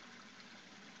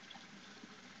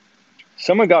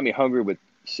 Someone got me hungry with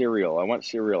cereal. I want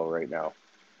cereal right now.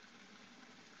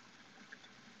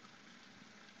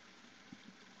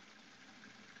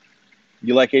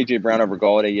 You like A.J. Brown over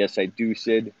Galladay? Yes, I do,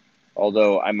 Sid.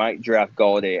 Although I might draft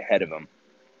Galladay ahead of him,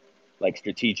 like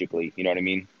strategically. You know what I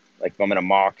mean? Like if I'm in a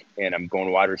mock and I'm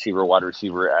going wide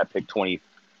receiver at pick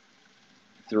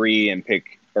 23 and I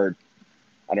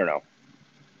don't know.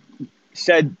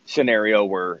 Said scenario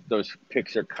where those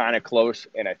picks are kind of close,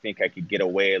 and I think I could get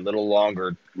away a little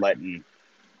longer, letting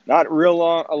not real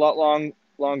long, a lot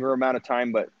longer amount of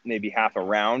time, but maybe half a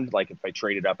round. Like if I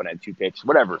traded up and had 2 picks,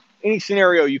 whatever. Any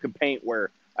scenario you can paint where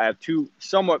I have 2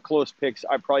 somewhat close picks,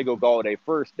 I'd probably go Galladay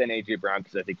first, then A.J. Brown,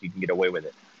 because I think you can get away with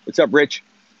it. What's up, Rich?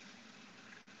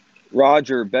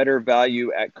 Roger, better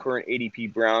value at current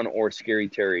ADP Brown or Scary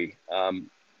Terry?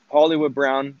 Hollywood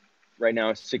Brown right now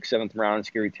is 6th, 7th round.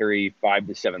 Scary Terry 5th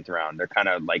to 7th round. They're kind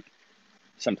of like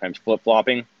sometimes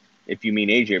flip-flopping. If you mean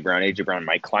A.J. Brown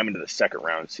might climb into the 2nd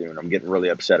round soon. I'm getting really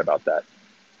upset about that.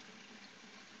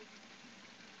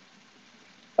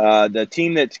 The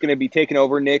team that's going to be taking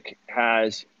over, Nick,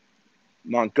 has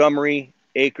Montgomery,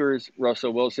 Akers,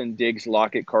 Russell Wilson, Diggs,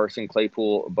 Lockett, Carson,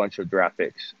 Claypool, a bunch of draft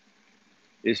picks.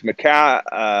 Is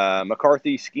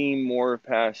McCarthy scheme more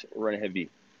pass run heavy?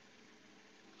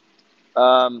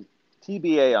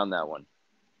 TBA on that one.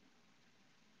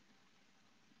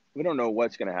 We don't know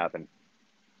what's going to happen.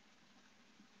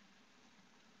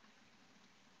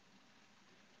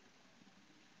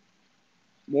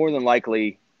 More than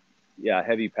likely, yeah,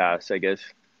 heavy pass, I guess.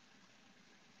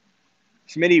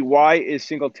 Smitty, why is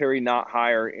Singletary not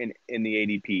higher in the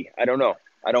ADP? I don't know.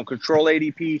 I don't control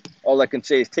ADP. All I can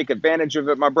say is take advantage of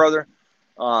it, my brother.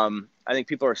 I think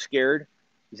people are scared.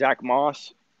 Zach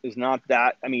Moss is not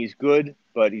that. I mean, he's good,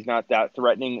 but he's not that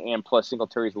threatening. And plus,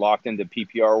 Singletary's locked into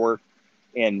PPR work.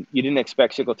 And you didn't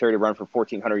expect Singletary to run for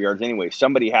 1,400 yards anyway.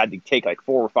 Somebody had to take like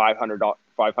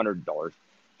 $400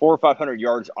 or 500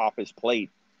 yards off his plate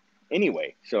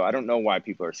anyway. So I don't know why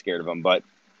people are scared of him, but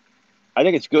I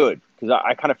think it's good because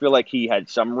I kind of feel like he had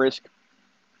some risk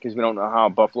because we don't know how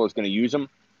Buffalo is going to use him.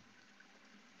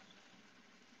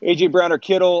 A.J. Brown or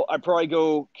Kittle, I'd probably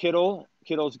go Kittle.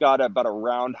 Kittle's got about a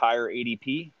round higher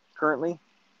ADP currently.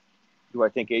 Do I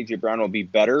think A.J. Brown will be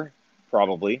better?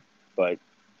 Probably. But,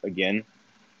 again,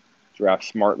 draft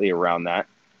smartly around that.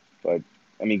 But,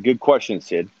 I mean, good question,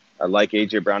 Sid. I like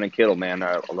A.J. Brown and Kittle, man.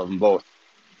 I love them both.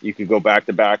 You could go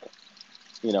back-to-back,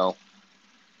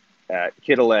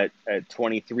 Kittle at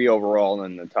 23 overall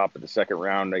and then the top of the 2nd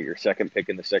round, your 2nd pick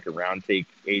in the 2nd round, take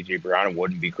A.J. Brown. It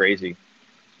wouldn't be crazy.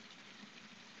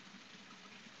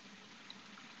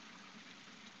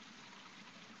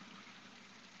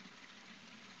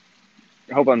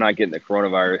 I hope I'm not getting the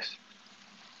coronavirus.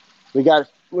 We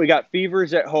got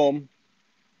fevers at home.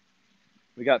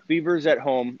 We got fevers at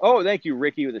home. Oh, thank you,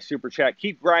 Ricky, with a super chat.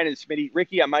 Keep grinding, Smitty.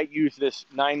 Ricky, I might use this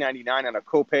 $9.99 on a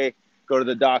copay. Go to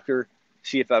the doctor,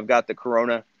 see if I've got the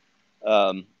corona.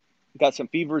 Got some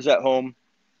fevers at home,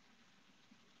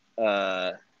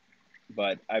 but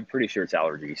I'm pretty sure it's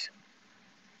allergies.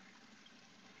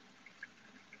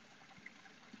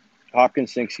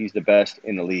 Hopkins thinks he's the best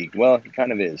in the league. Well, he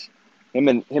kind of is. Him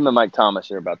and Mike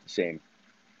Thomas are about the same.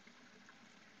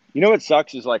 You know what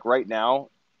sucks is like right now,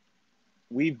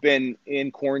 we've been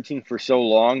in quarantine for so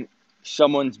long,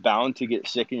 someone's bound to get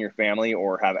sick in your family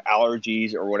or have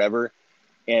allergies or whatever.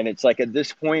 And it's like at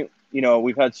this point, you know,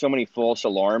 we've had so many false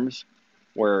alarms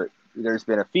where there's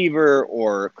been a fever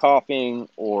or coughing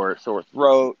or sore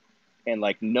throat, and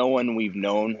like no one we've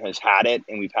known has had it.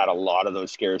 And we've had a lot of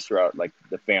those scares throughout like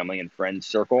the family and friends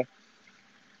circle.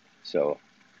 So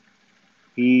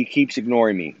he keeps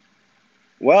ignoring me.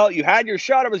 Well, you had your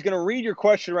shot. I was going to read your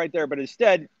question right there, but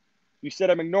instead you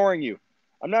said I'm ignoring you.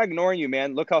 I'm not ignoring you,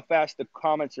 man. Look how fast the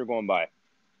comments are going by.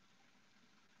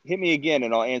 Hit me again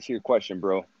and I'll answer your question,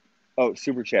 bro. Oh,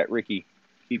 super chat, Ricky.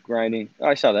 Keep grinding. Oh,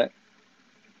 I saw that.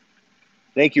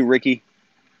 Thank you, Ricky.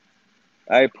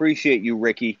 I appreciate you,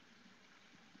 Ricky.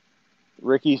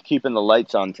 Ricky's keeping the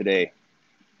lights on today.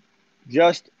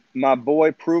 Just my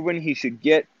boy proving he should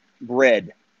get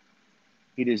bread.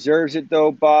 He deserves it,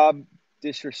 though. Bob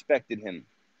disrespected him.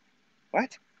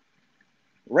 What?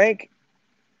 Rank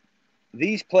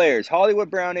these players.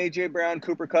 Hollywood Brown, A.J. Brown,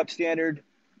 Cooper Kupp standard,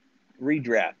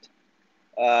 redraft.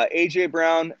 A.J.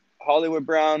 Brown, Hollywood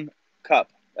Brown, Kupp.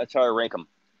 That's how I rank them.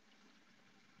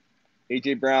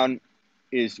 A.J. Brown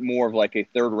is more of like a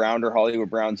third rounder. Hollywood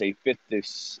Brown's a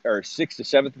sixth to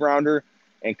seventh rounder.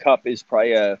 And Kupp is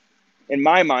probably in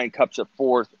my mind, Kupp's a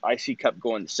fourth. I see Kupp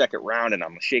going the second round, and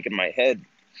I'm shaking my head.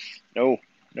 No,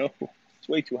 it's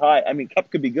way too high. I mean,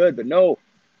 Kupp could be good, but no.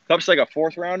 Kupp's like a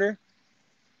fourth rounder.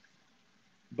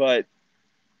 But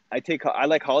I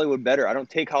like Hollywood better. I don't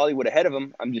take Hollywood ahead of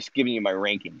him. I'm just giving you my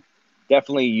ranking.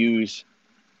 Definitely use,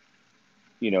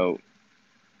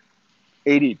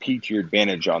 ADP to your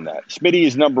advantage on that. Smitty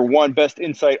is number one, best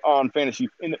insight on fantasy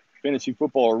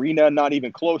football arena. Not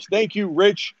even close. Thank you,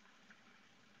 Rich.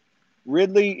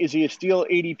 Ridley, is he a steal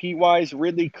ADP wise?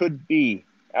 Ridley could be.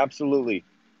 Absolutely.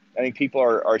 I think people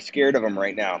are scared of him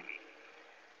right now.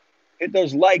 Hit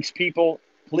those likes, people.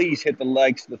 Please hit the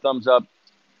likes, the thumbs up.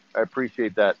 I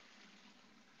appreciate that.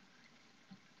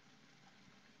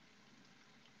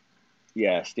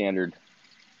 Yeah, standard.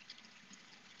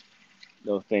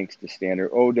 No thanks to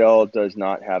standard. Odell does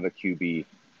not have a QB.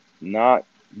 Not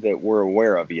that we're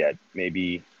aware of yet.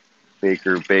 Maybe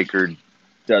Baker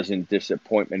doesn't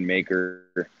disappointment maker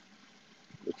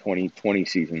the 2020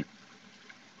 season.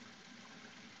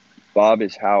 Bob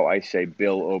is how I say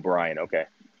Bill O'Brien. Okay.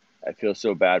 I feel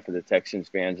so bad for the Texans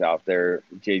fans out there.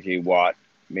 J.J. Watt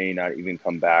may not even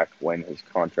come back when his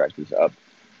contract is up.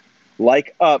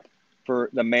 Like up for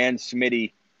the man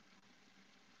Smitty,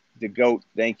 the GOAT.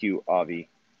 Thank you, Avi.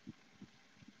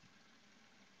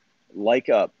 Like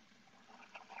up.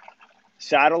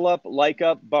 Saddle up, like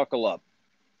up, buckle up.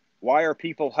 Why are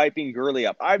people hyping Gurley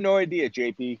up? I have no idea,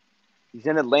 JP. He's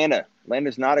in Atlanta.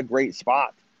 Atlanta's not a great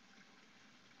spot.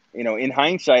 In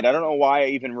hindsight, I don't know why I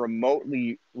even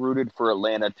remotely rooted for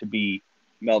Atlanta to be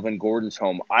Melvin Gordon's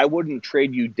home. I wouldn't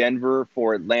trade you Denver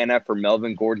for Atlanta for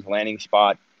Melvin Gordon's landing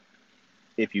spot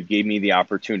if you gave me the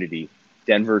opportunity.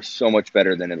 Denver's so much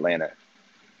better than Atlanta.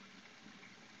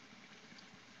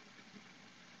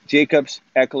 Jacobs,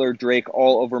 Eckler, Drake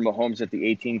all over Mahomes at the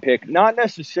 18 pick. Not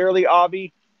necessarily,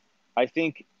 Avi. I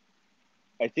think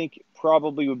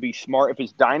probably would be smart if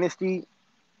it's dynasty.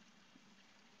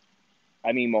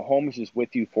 I mean, Mahomes is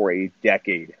with you for a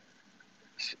decade,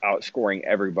 outscoring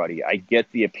everybody. I get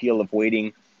the appeal of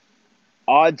waiting.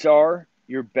 Odds are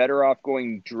you're better off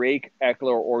going Drake,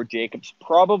 Eckler, or Jacobs.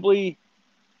 Probably,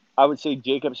 I would say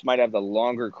Jacobs might have the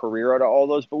longer career out of all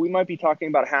those, but we might be talking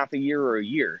about half a year or a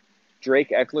year. Drake,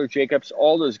 Eckler, Jacobs,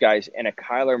 all those guys, and a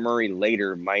Kyler Murray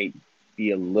later might be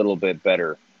a little bit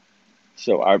better.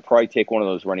 So I would probably take one of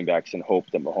those running backs and hope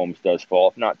that Mahomes does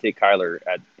fall. If not, take Kyler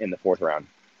in the fourth round.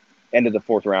 End of the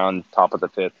fourth round, top of the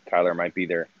fifth, Kyler might be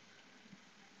there.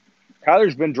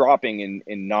 Kyler's been dropping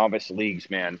in novice leagues,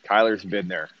 man. Kyler's been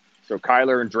there. So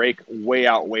Kyler and Drake way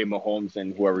outweigh Mahomes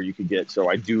and whoever you could get. So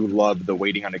I do love the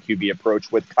waiting on a QB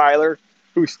approach with Kyler,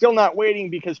 who's still not waiting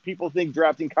because people think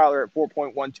drafting Kyler at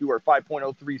 4.12 or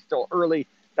 5.03 is still early.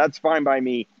 That's fine by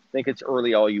me. Think it's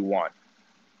early all you want.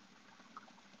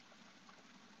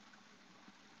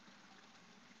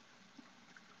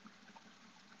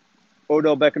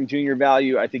 Odell Beckham Jr.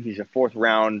 value. I think he's a fourth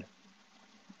round.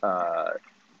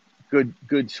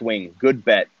 Good swing, good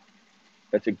bet.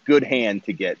 That's a good hand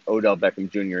to get Odell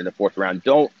Beckham Jr. in the fourth round.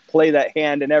 Don't play that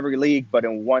hand in every league, but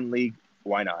in one league,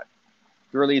 why not?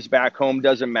 Gurley's back home,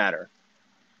 doesn't matter.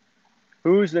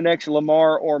 Who's the next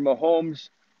Lamar or Mahomes?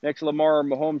 Next Lamar or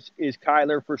Mahomes is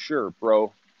Kyler for sure,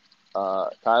 bro.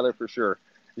 Kyler for sure.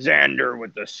 Xander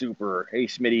with the super. Hey,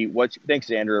 Smitty. Thanks,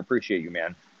 Xander. Appreciate you,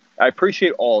 man. I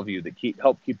appreciate all of you that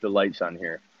help keep the lights on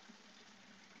here.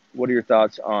 What are your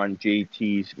thoughts on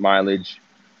JT's mileage?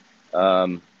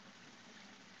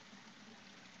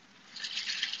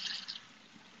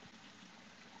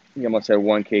 He almost had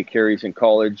 1K carries in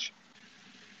college.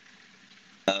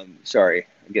 Sorry,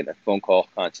 I'm getting a phone call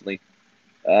constantly.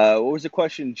 What was the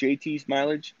question? JT's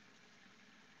mileage?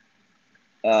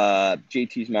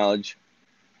 JT's mileage.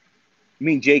 You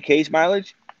mean JK's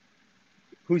mileage?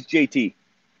 Who's JT?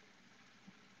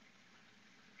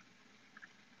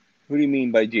 Who do you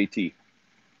mean by JT?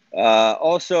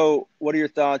 Also, what are your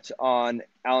thoughts on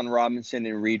Allen Robinson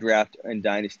in redraft and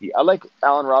dynasty? I like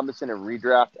Allen Robinson in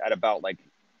redraft at about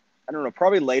I don't know,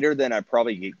 probably later than I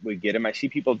probably would get him. I see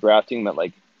people drafting him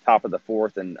at top of the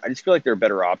fourth, and I just feel like there are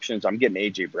better options. I'm getting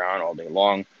AJ Brown all day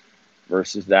long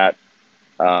versus that.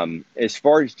 As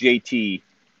far as JT,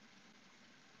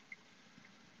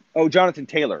 Jonathan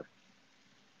Taylor.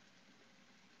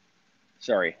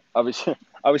 Sorry, I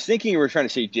was thinking you were trying to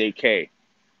say JK.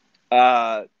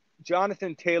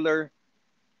 Jonathan Taylor.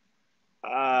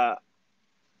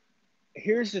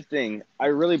 Here's the thing. I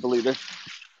really believe this.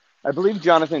 I believe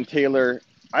Jonathan Taylor.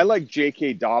 I like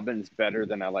J.K. Dobbins better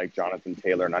than I like Jonathan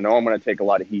Taylor, and I know I'm going to take a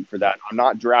lot of heat for that. I'm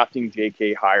not drafting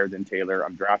J.K. higher than Taylor.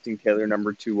 I'm drafting Taylor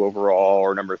number 2 overall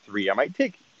or number 3. I might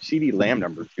take CeeDee Lamb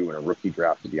number 2 in a rookie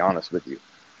draft, to be honest with you.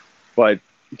 But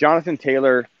Jonathan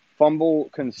Taylor, fumble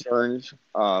concerns,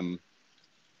 running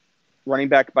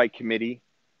back by committee,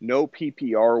 no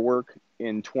PPR work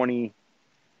in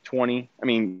 2020. I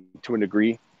mean, to a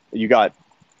degree. You got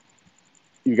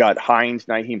Hines.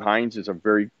 Nyheim Hines is a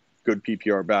very good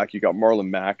PPR back. You got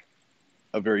Marlon Mack,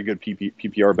 a very good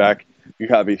PPR back. You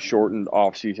have a shortened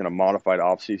offseason, a modified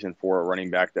offseason for a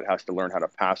running back that has to learn how to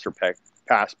pass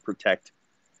protect.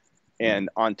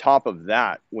 And on top of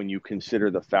that, when you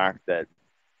consider the fact that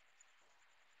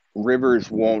Rivers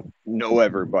won't know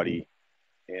everybody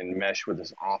and mesh with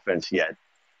his offense yet,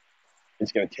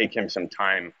 it's going to take him some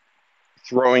time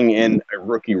throwing in a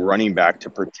rookie running back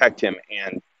to protect him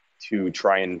and to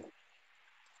try and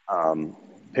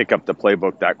pick up the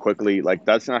playbook that quickly.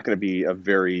 That's not going to be a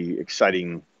very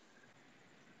exciting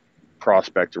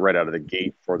prospect right out of the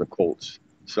gate for the Colts.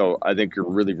 So I think you're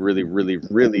really, really, really,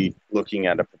 really looking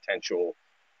at a potential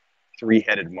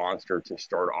 3-headed monster to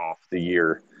start off the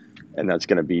year. And that's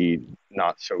going to be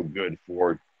not so good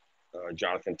for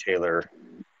Jonathan Taylor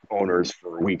owners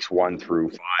for weeks 1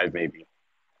 through 5, maybe.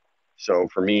 So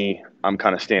for me, I'm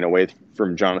kind of staying away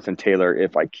from Jonathan Taylor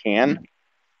if I can,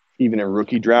 even in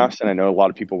rookie drafts. And I know a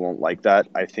lot of people won't like that.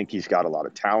 I think he's got a lot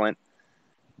of talent,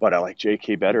 but I like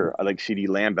JK better. I like CeeDee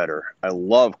Lamb better. I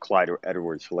love Clyde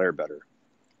Edwards-Helaire better.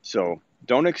 So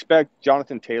don't expect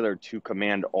Jonathan Taylor to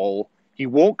command he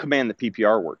won't command the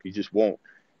PPR work. He just won't.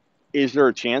 Is there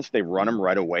a chance they run him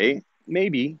right away?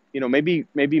 Maybe.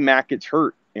 Maybe Mac gets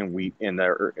hurt in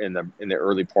the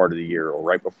early part of the year or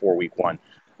right before week 1.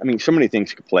 I mean, so many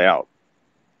things could play out.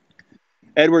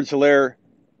 Edwards-Helaire,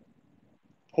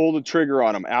 pull the trigger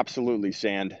on him. Absolutely,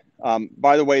 Sand.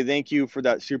 By the way, thank you for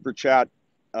that super chat.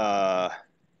 Xander,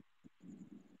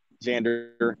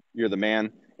 you're the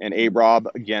man. And A-Rob,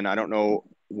 again, I don't know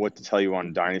what to tell you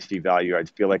on dynasty value. I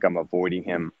feel like I'm avoiding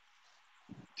him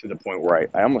to the point where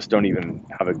I almost don't even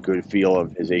have a good feel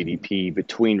of his ADP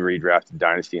between redraft and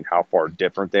dynasty and how far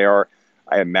different they are.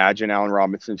 I imagine Allen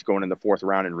Robinson's going in the 4th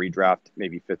round in redraft,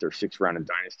 maybe 5th or 6th round in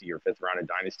dynasty or 5th round in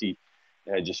dynasty.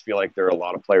 And I just feel like there are a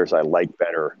lot of players I like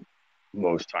better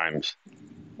most times.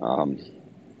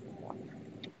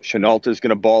 Chenaulta's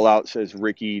going to ball out, says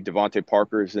Ricky. Devontae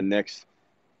Parker is the next.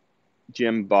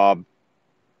 Jim, Bob,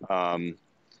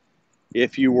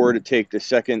 if you were to take a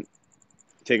second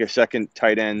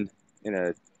tight end in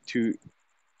a 2,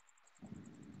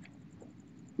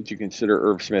 would you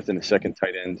consider Irv Smith in a second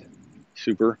tight end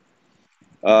super?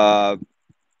 I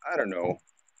don't know.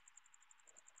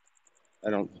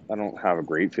 I don't have a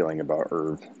great feeling about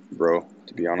Irv, bro,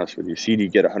 to be honest with you. CD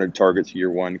get 100 targets year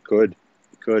 1. Could.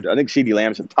 I think CeeDee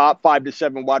Lamb's a top 5 to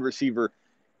 7 wide receiver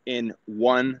in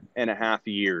 1.5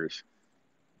 years.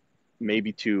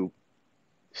 Maybe 2.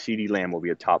 CeeDee Lamb will be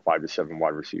a top 5 to 7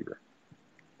 wide receiver.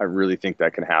 I really think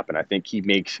that can happen. I think he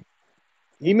makes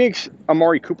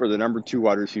Amari Cooper the number 2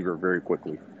 wide receiver very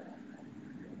quickly.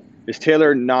 Is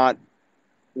Taylor not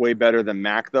way better than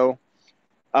Mac though?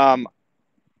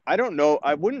 I don't know.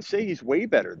 I wouldn't say he's way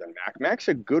better than Mac. Mac's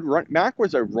a good run. Mac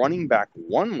was a running back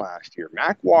one last year.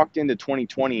 Mac walked into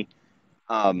 2020.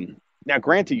 Now,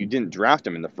 granted, you didn't draft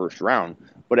him in the first round,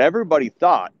 but everybody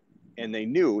thought, and they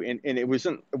knew, and it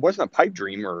wasn't a pipe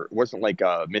dream, or it wasn't like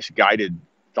a misguided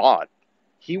thought.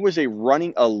 He was a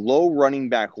low running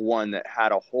back one that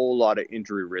had a whole lot of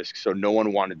injury risk, so no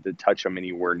one wanted to touch him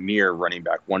anywhere near running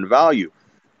back one value.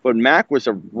 But Mac was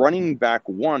a running back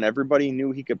one. Everybody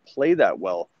knew he could play that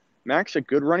well. Mac's a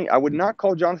good running. I would not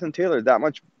call Jonathan Taylor that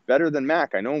much better than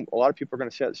Mac. I know a lot of people are going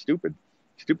to say that's stupid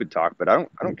talk, but I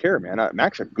don't care, man.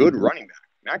 Mac's a good running back.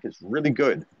 Mac is really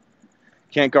good.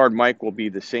 Can't guard Mike will be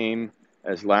the same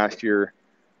as last year.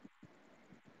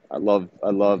 I love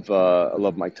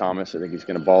Mike Thomas. I think he's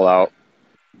going to ball out,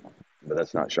 but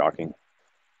that's not shocking.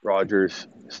 Rodgers,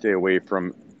 stay away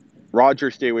from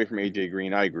AJ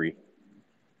Green. I agree.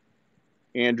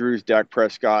 Andrews, Dak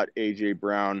Prescott, AJ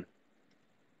Brown.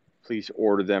 Please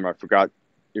order them. I forgot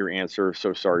your answer.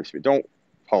 So sorry. Don't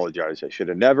apologize. I should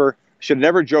have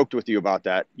never joked with you about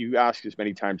that. You ask as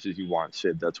many times as you want,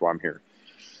 Sid. That's why I'm here.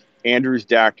 Andrews,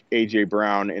 Dak, AJ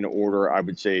Brown in order. I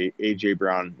would say AJ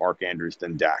Brown, Mark Andrews,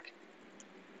 then Dak.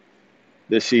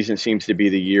 This season seems to be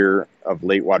the year of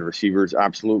late wide receivers.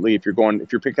 Absolutely. If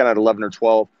you're picking at 11 or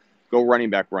 12, go running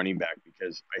back,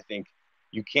 because I think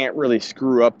you can't really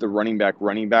screw up the running back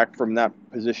from that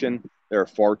position. There are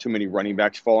far too many running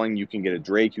backs falling. You can get a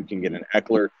Drake, you can get an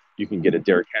Eckler, you can get a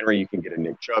Derrick Henry, you can get a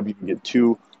Nick Chubb, you can get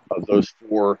two of those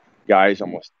four guys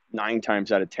almost 9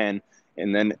 times out of 10.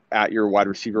 And then at your wide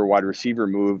receiver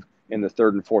move in the 3rd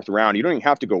and 4th round, you don't even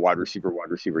have to go wide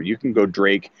receiver. You can go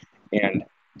Drake and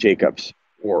Jacobs,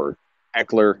 or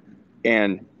Eckler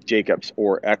and Jacobs,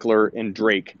 or Eckler and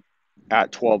Drake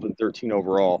at 12 and 13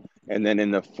 overall. And then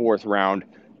in the 4th round,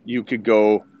 you could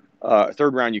go,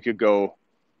 3rd round, you could go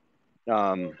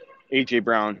AJ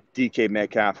Brown, DK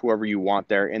Metcalf, whoever you want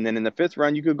there. And then in the 5th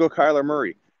round, you could go Kyler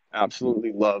Murray.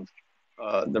 Absolutely love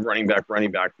the running back,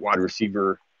 wide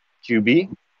receiver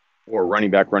QB, or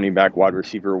running back, wide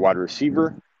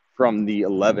receiver from the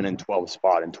 11 and 12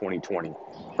 spot in 2020.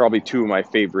 Probably two of my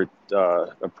favorite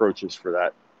approaches for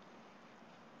that.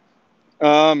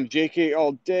 JK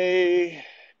all day.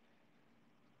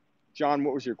 John,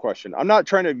 what was your question? I'm not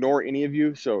trying to ignore any of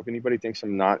you, so if anybody thinks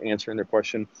I'm not answering their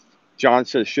question. John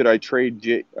says, should I trade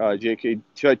JK?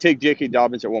 Should I take JK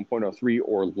Dobbins at 1.03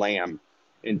 or Lamb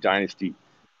in Dynasty?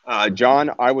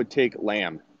 John, I would take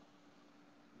Lamb.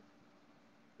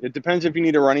 It depends if you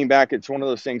need a running back. It's one of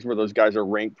those things where those guys are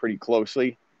ranked pretty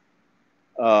closely.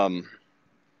 But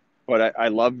I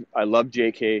love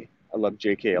JK. I love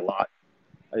JK a lot.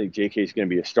 I think JK is going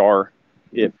to be a star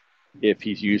if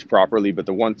he's used properly. But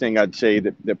the one thing I'd say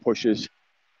that pushes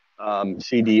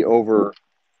CD over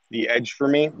the edge for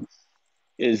me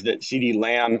is that CD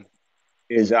Lamb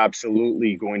is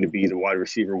absolutely going to be the wide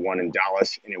receiver one in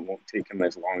Dallas, and it won't take him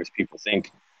as long as people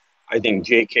think. I think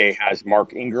JK has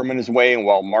Mark Ingram in his way, and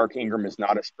while Mark Ingram is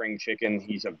not a spring chicken,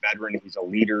 he's a veteran, he's a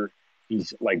leader,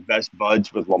 he's like best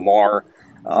buds with Lamar.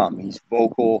 He's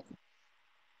vocal.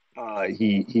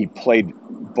 He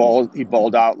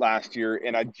balled out last year,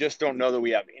 and I just don't know that we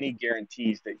have any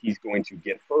guarantees that he's going to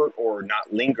get hurt or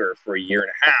not linger for a year and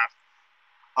a half.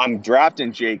 I'm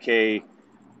drafting JK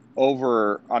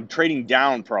over. I'm trading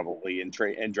down probably and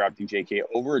drafting JK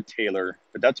over Taylor,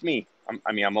 but that's me.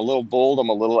 I'm a little bold. I'm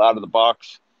a little outside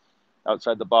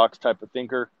the box type of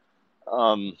thinker.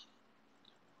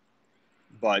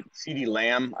 But CD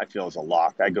Lamb, I feel, is a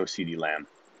lock. I go CD Lamb.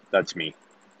 That's me.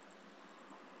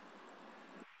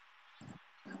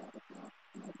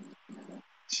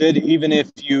 Sid, even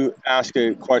if you ask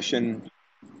a question,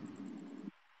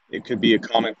 it could be a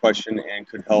common question and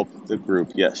could help the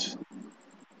group. Yes.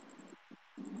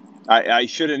 I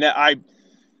shouldn't. I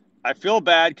feel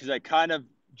bad because I kind of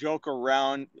joke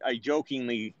around. I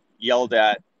jokingly yelled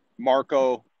at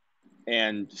Marco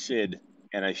and Sid,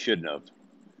 and I shouldn't have.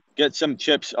 Get some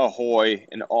Chips Ahoy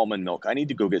and almond milk. I need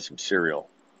to go get some cereal.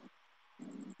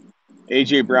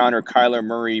 AJ Brown or Kyler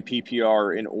Murray,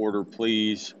 PPR in order,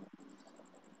 please.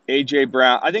 AJ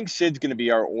Brown. I think Sid's going to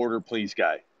be our order, please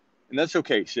guy. And that's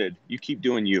okay, Sid. You keep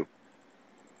doing you.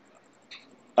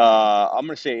 I'm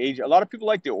going to say AJ. A lot of people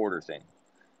like the order thing.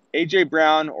 AJ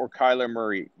Brown or Kyler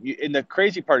Murray. And the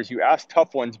crazy part is you ask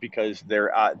tough ones because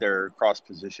they're cross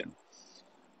position.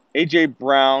 AJ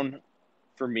Brown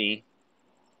for me,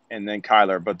 and then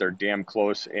Kyler, but they're damn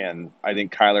close. And I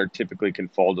think Kyler typically can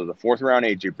fall to the 4th round.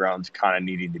 AJ Brown's kind of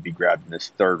needing to be grabbed in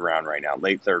this 3rd round right now,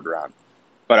 late 3rd round.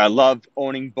 But I love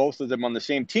owning both of them on the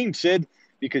same team, Sid,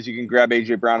 because you can grab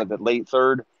AJ Brown at the late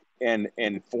 3rd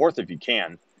and fourth if you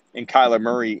can, and Kyler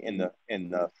Murray in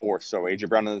the fourth. So AJ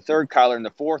Brown in the third, Kyler in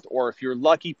the fourth, or if you're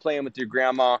lucky playing with your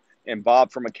grandma and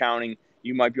Bob from accounting,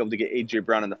 you might be able to get AJ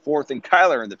Brown in the fourth and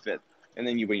Kyler in the fifth, and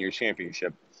then you win your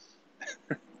championship.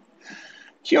 Can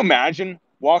you imagine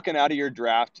walking out of your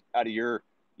draft, out of your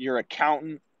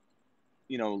accountant,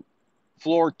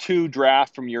 floor 2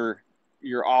 draft from your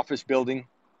office building?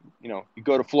 You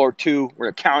go to floor 2 where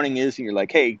accounting is, and you're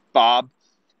like, hey, Bob,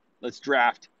 let's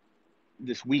draft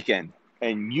this weekend.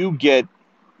 And you get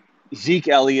Zeke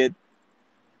Elliott.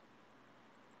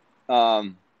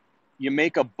 You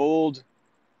make a bold.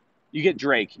 You get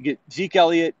Drake. You get Zeke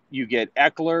Elliott. You get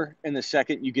Eckler in the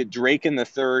second. You get Drake in the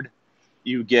third.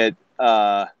 You get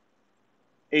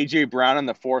A.J. Brown in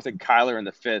the fourth and Kyler in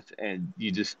the fifth. And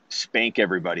you just spank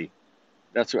everybody.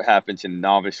 That's what happens in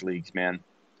novice leagues, man.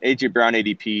 A.J. Brown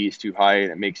ADP is too high,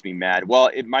 and it makes me mad.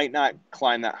 Well, it might not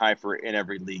climb that high in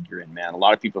every league you're in, man. A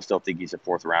lot of people still think he's a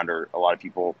fourth rounder. A lot of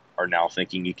people are now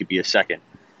thinking he could be a second.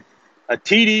 A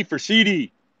TD for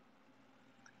CD.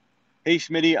 Hey,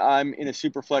 Smitty, I'm in a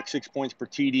super flex 6 points per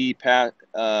TD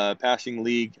passing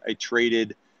league. I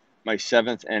traded my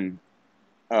seventh and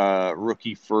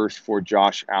rookie first for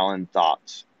Josh Allen.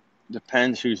 Thoughts?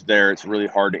 Depends who's there. It's really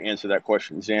hard to answer that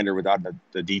question, Xander, without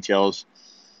the details.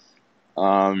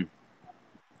 What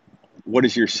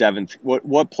is your seventh?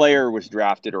 What player was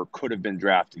drafted or could have been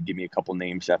drafted? Give me a couple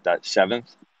names at that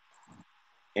seventh.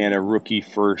 And a rookie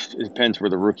first. It depends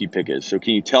where the rookie pick is. So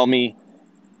can you tell me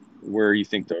where you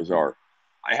think those are?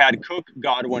 I had Cook,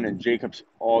 Godwin, and Jacobs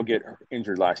all get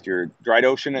injured last year. Dried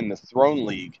Ocean in the Throne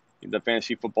League, the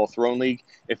Fantasy Football Throne League.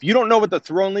 If you don't know what the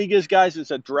Throne League is, guys,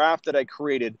 it's a draft that I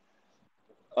created.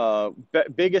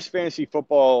 Biggest fantasy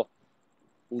football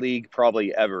league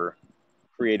probably ever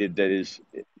created that is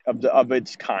of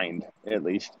its kind, at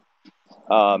least.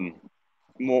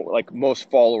 More like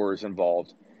most followers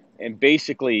involved. And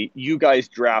basically, you guys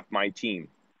draft my team.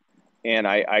 And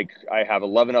I have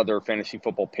 11 other fantasy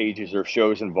football pages or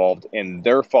shows involved, and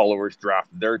their followers draft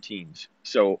their teams.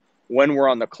 So when we're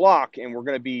on the clock, and we're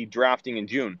going to be drafting in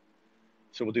June,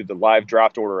 so we'll do the live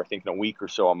draft order, I think, in a week or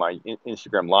so on my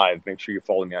Instagram Live. Make sure you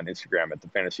follow me on Instagram at the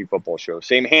Fantasy Football Show.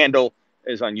 Same handle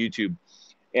as on YouTube.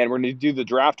 And we're going to do the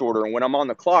draft order. And when I'm on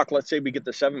the clock, let's say we get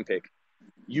the 7 pick.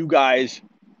 You guys,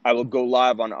 I will go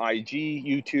live on IG,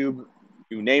 YouTube,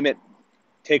 you name it,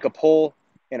 take a poll,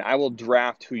 and I will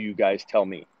draft who you guys tell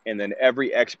me. And then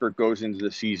every expert goes into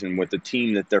the season with the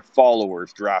team that their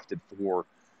followers drafted for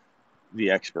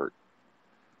the expert.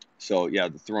 So, yeah,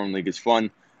 the Throne League is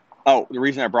fun. Oh, the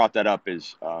reason I brought that up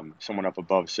is someone up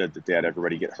above said that they had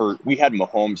everybody get hurt. We had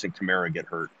Mahomes and Kamara get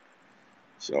hurt.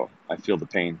 So I feel the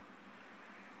pain.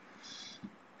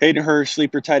 Hayden Hurst,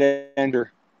 sleeper tight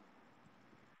ender.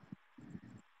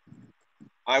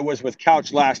 I was with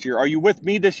Couch last year. Are you with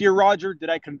me this year, Roger? Did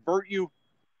I convert you?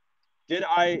 Did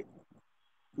I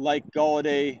like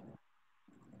Galladay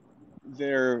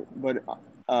there? But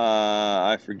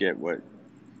I forget what.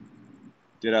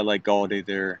 Did I like Galladay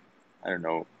there? I don't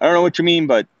know. I don't know what you mean,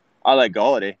 but I like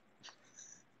Galladay.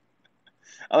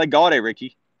 I like Galladay,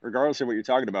 Ricky, regardless of what you're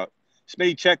talking about.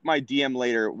 Smitty, check my DM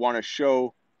later. Want to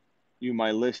show you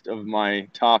my list of my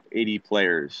top 80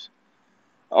 players.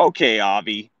 Okay,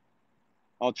 Avi.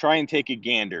 I'll try and take a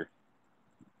gander.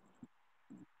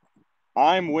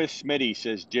 I'm with Smitty,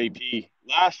 says JP.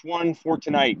 Last one for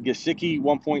tonight. Gesicki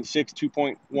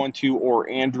 1.6, 2.12, or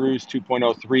Andrews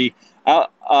 2.03.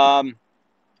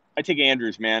 I take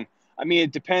Andrews, man. I mean,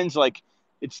 it depends. Like,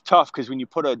 it's tough because when you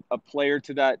put a player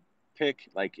to that pick,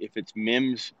 like if it's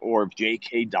Mims or if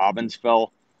J.K. Dobbins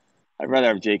fell, I'd rather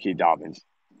have J.K. Dobbins.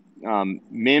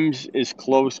 Mims is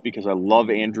close because I love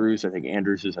Andrews. I think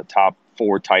Andrews is a top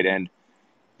 4 tight end.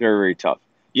 Very, very tough.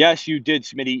 Yes, you did,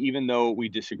 Smitty, even though we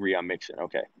disagree on Mixon.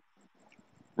 Okay.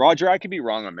 Roger, I could be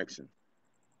wrong on Mixon.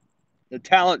 The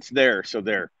talent's there, so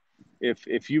there.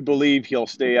 If you believe he'll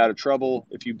stay out of trouble,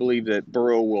 if you believe that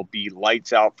Burrow will be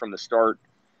lights out from the start,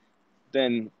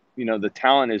 then, the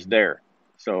talent is there.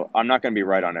 So I'm not going to be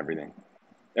right on everything.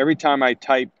 Every time I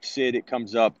type Sid, it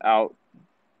comes up out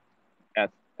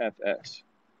at FS.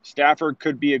 Stafford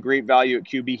could be a great value at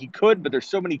QB. He could, but there's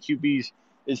so many QBs,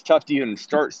 it's tough to even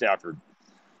start Stafford.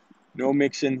 No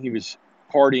Mixon. He was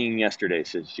partying yesterday,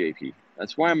 says JP.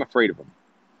 That's why I'm afraid of him.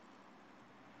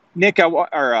 Nick,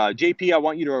 JP, I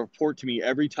want you to report to me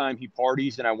every time he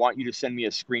parties, and I want you to send me a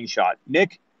screenshot.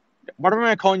 Nick, what am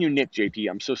I calling you Nick, JP?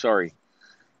 I'm so sorry.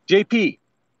 JP,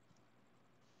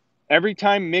 every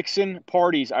time Mixon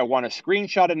parties, I want a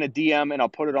screenshot and a DM, and I'll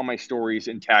put it on my stories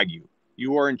and tag you.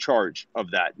 You are in charge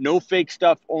of that. No fake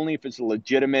stuff, only if it's a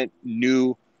legitimate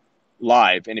new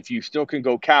live. And if you still can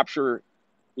go capture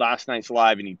last night's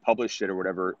live and you published it or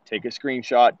whatever, take a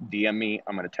screenshot, DM me.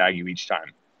 I'm going to tag you each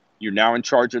time. You're now in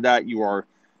charge of that. You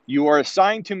are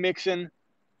assigned to Mixon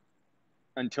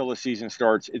until the season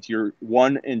starts. It's your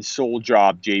one and sole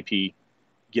job, JP.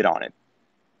 Get on it.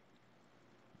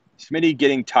 Smitty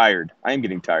getting tired. I am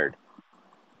getting tired.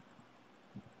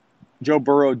 Joe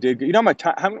Burrow did. You know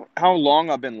how long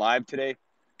I've been live today?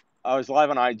 I was live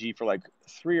on IG for like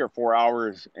 3 or 4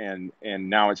 hours, and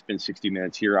now it's been 60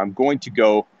 minutes here. I'm going to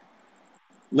go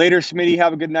later, Smitty.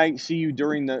 Have a good night. See you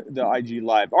during the IG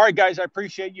live. All right, guys, I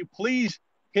appreciate you. Please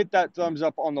hit that thumbs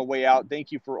up on the way out.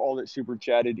 Thank you for all that super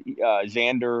chatted.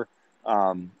 Xander,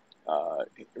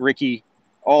 Ricky,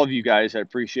 all of you guys, I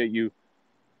appreciate you.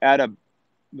 Add a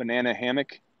banana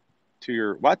hammock to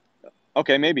your what?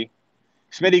 Okay, maybe.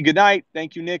 Smitty, good night.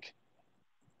 Thank you, Nick.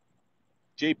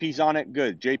 JP's on it.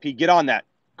 Good. JP, get on that.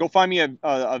 Go find me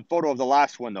a photo of the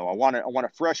last one, though. I want a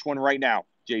fresh one right now.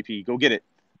 JP, go get it.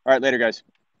 All right, later, guys.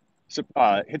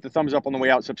 Hit the thumbs up on the way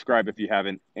out. Subscribe if you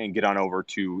haven't, and get on over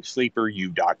to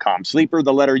sleeperu.com. Sleeper,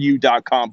 the letter U.com.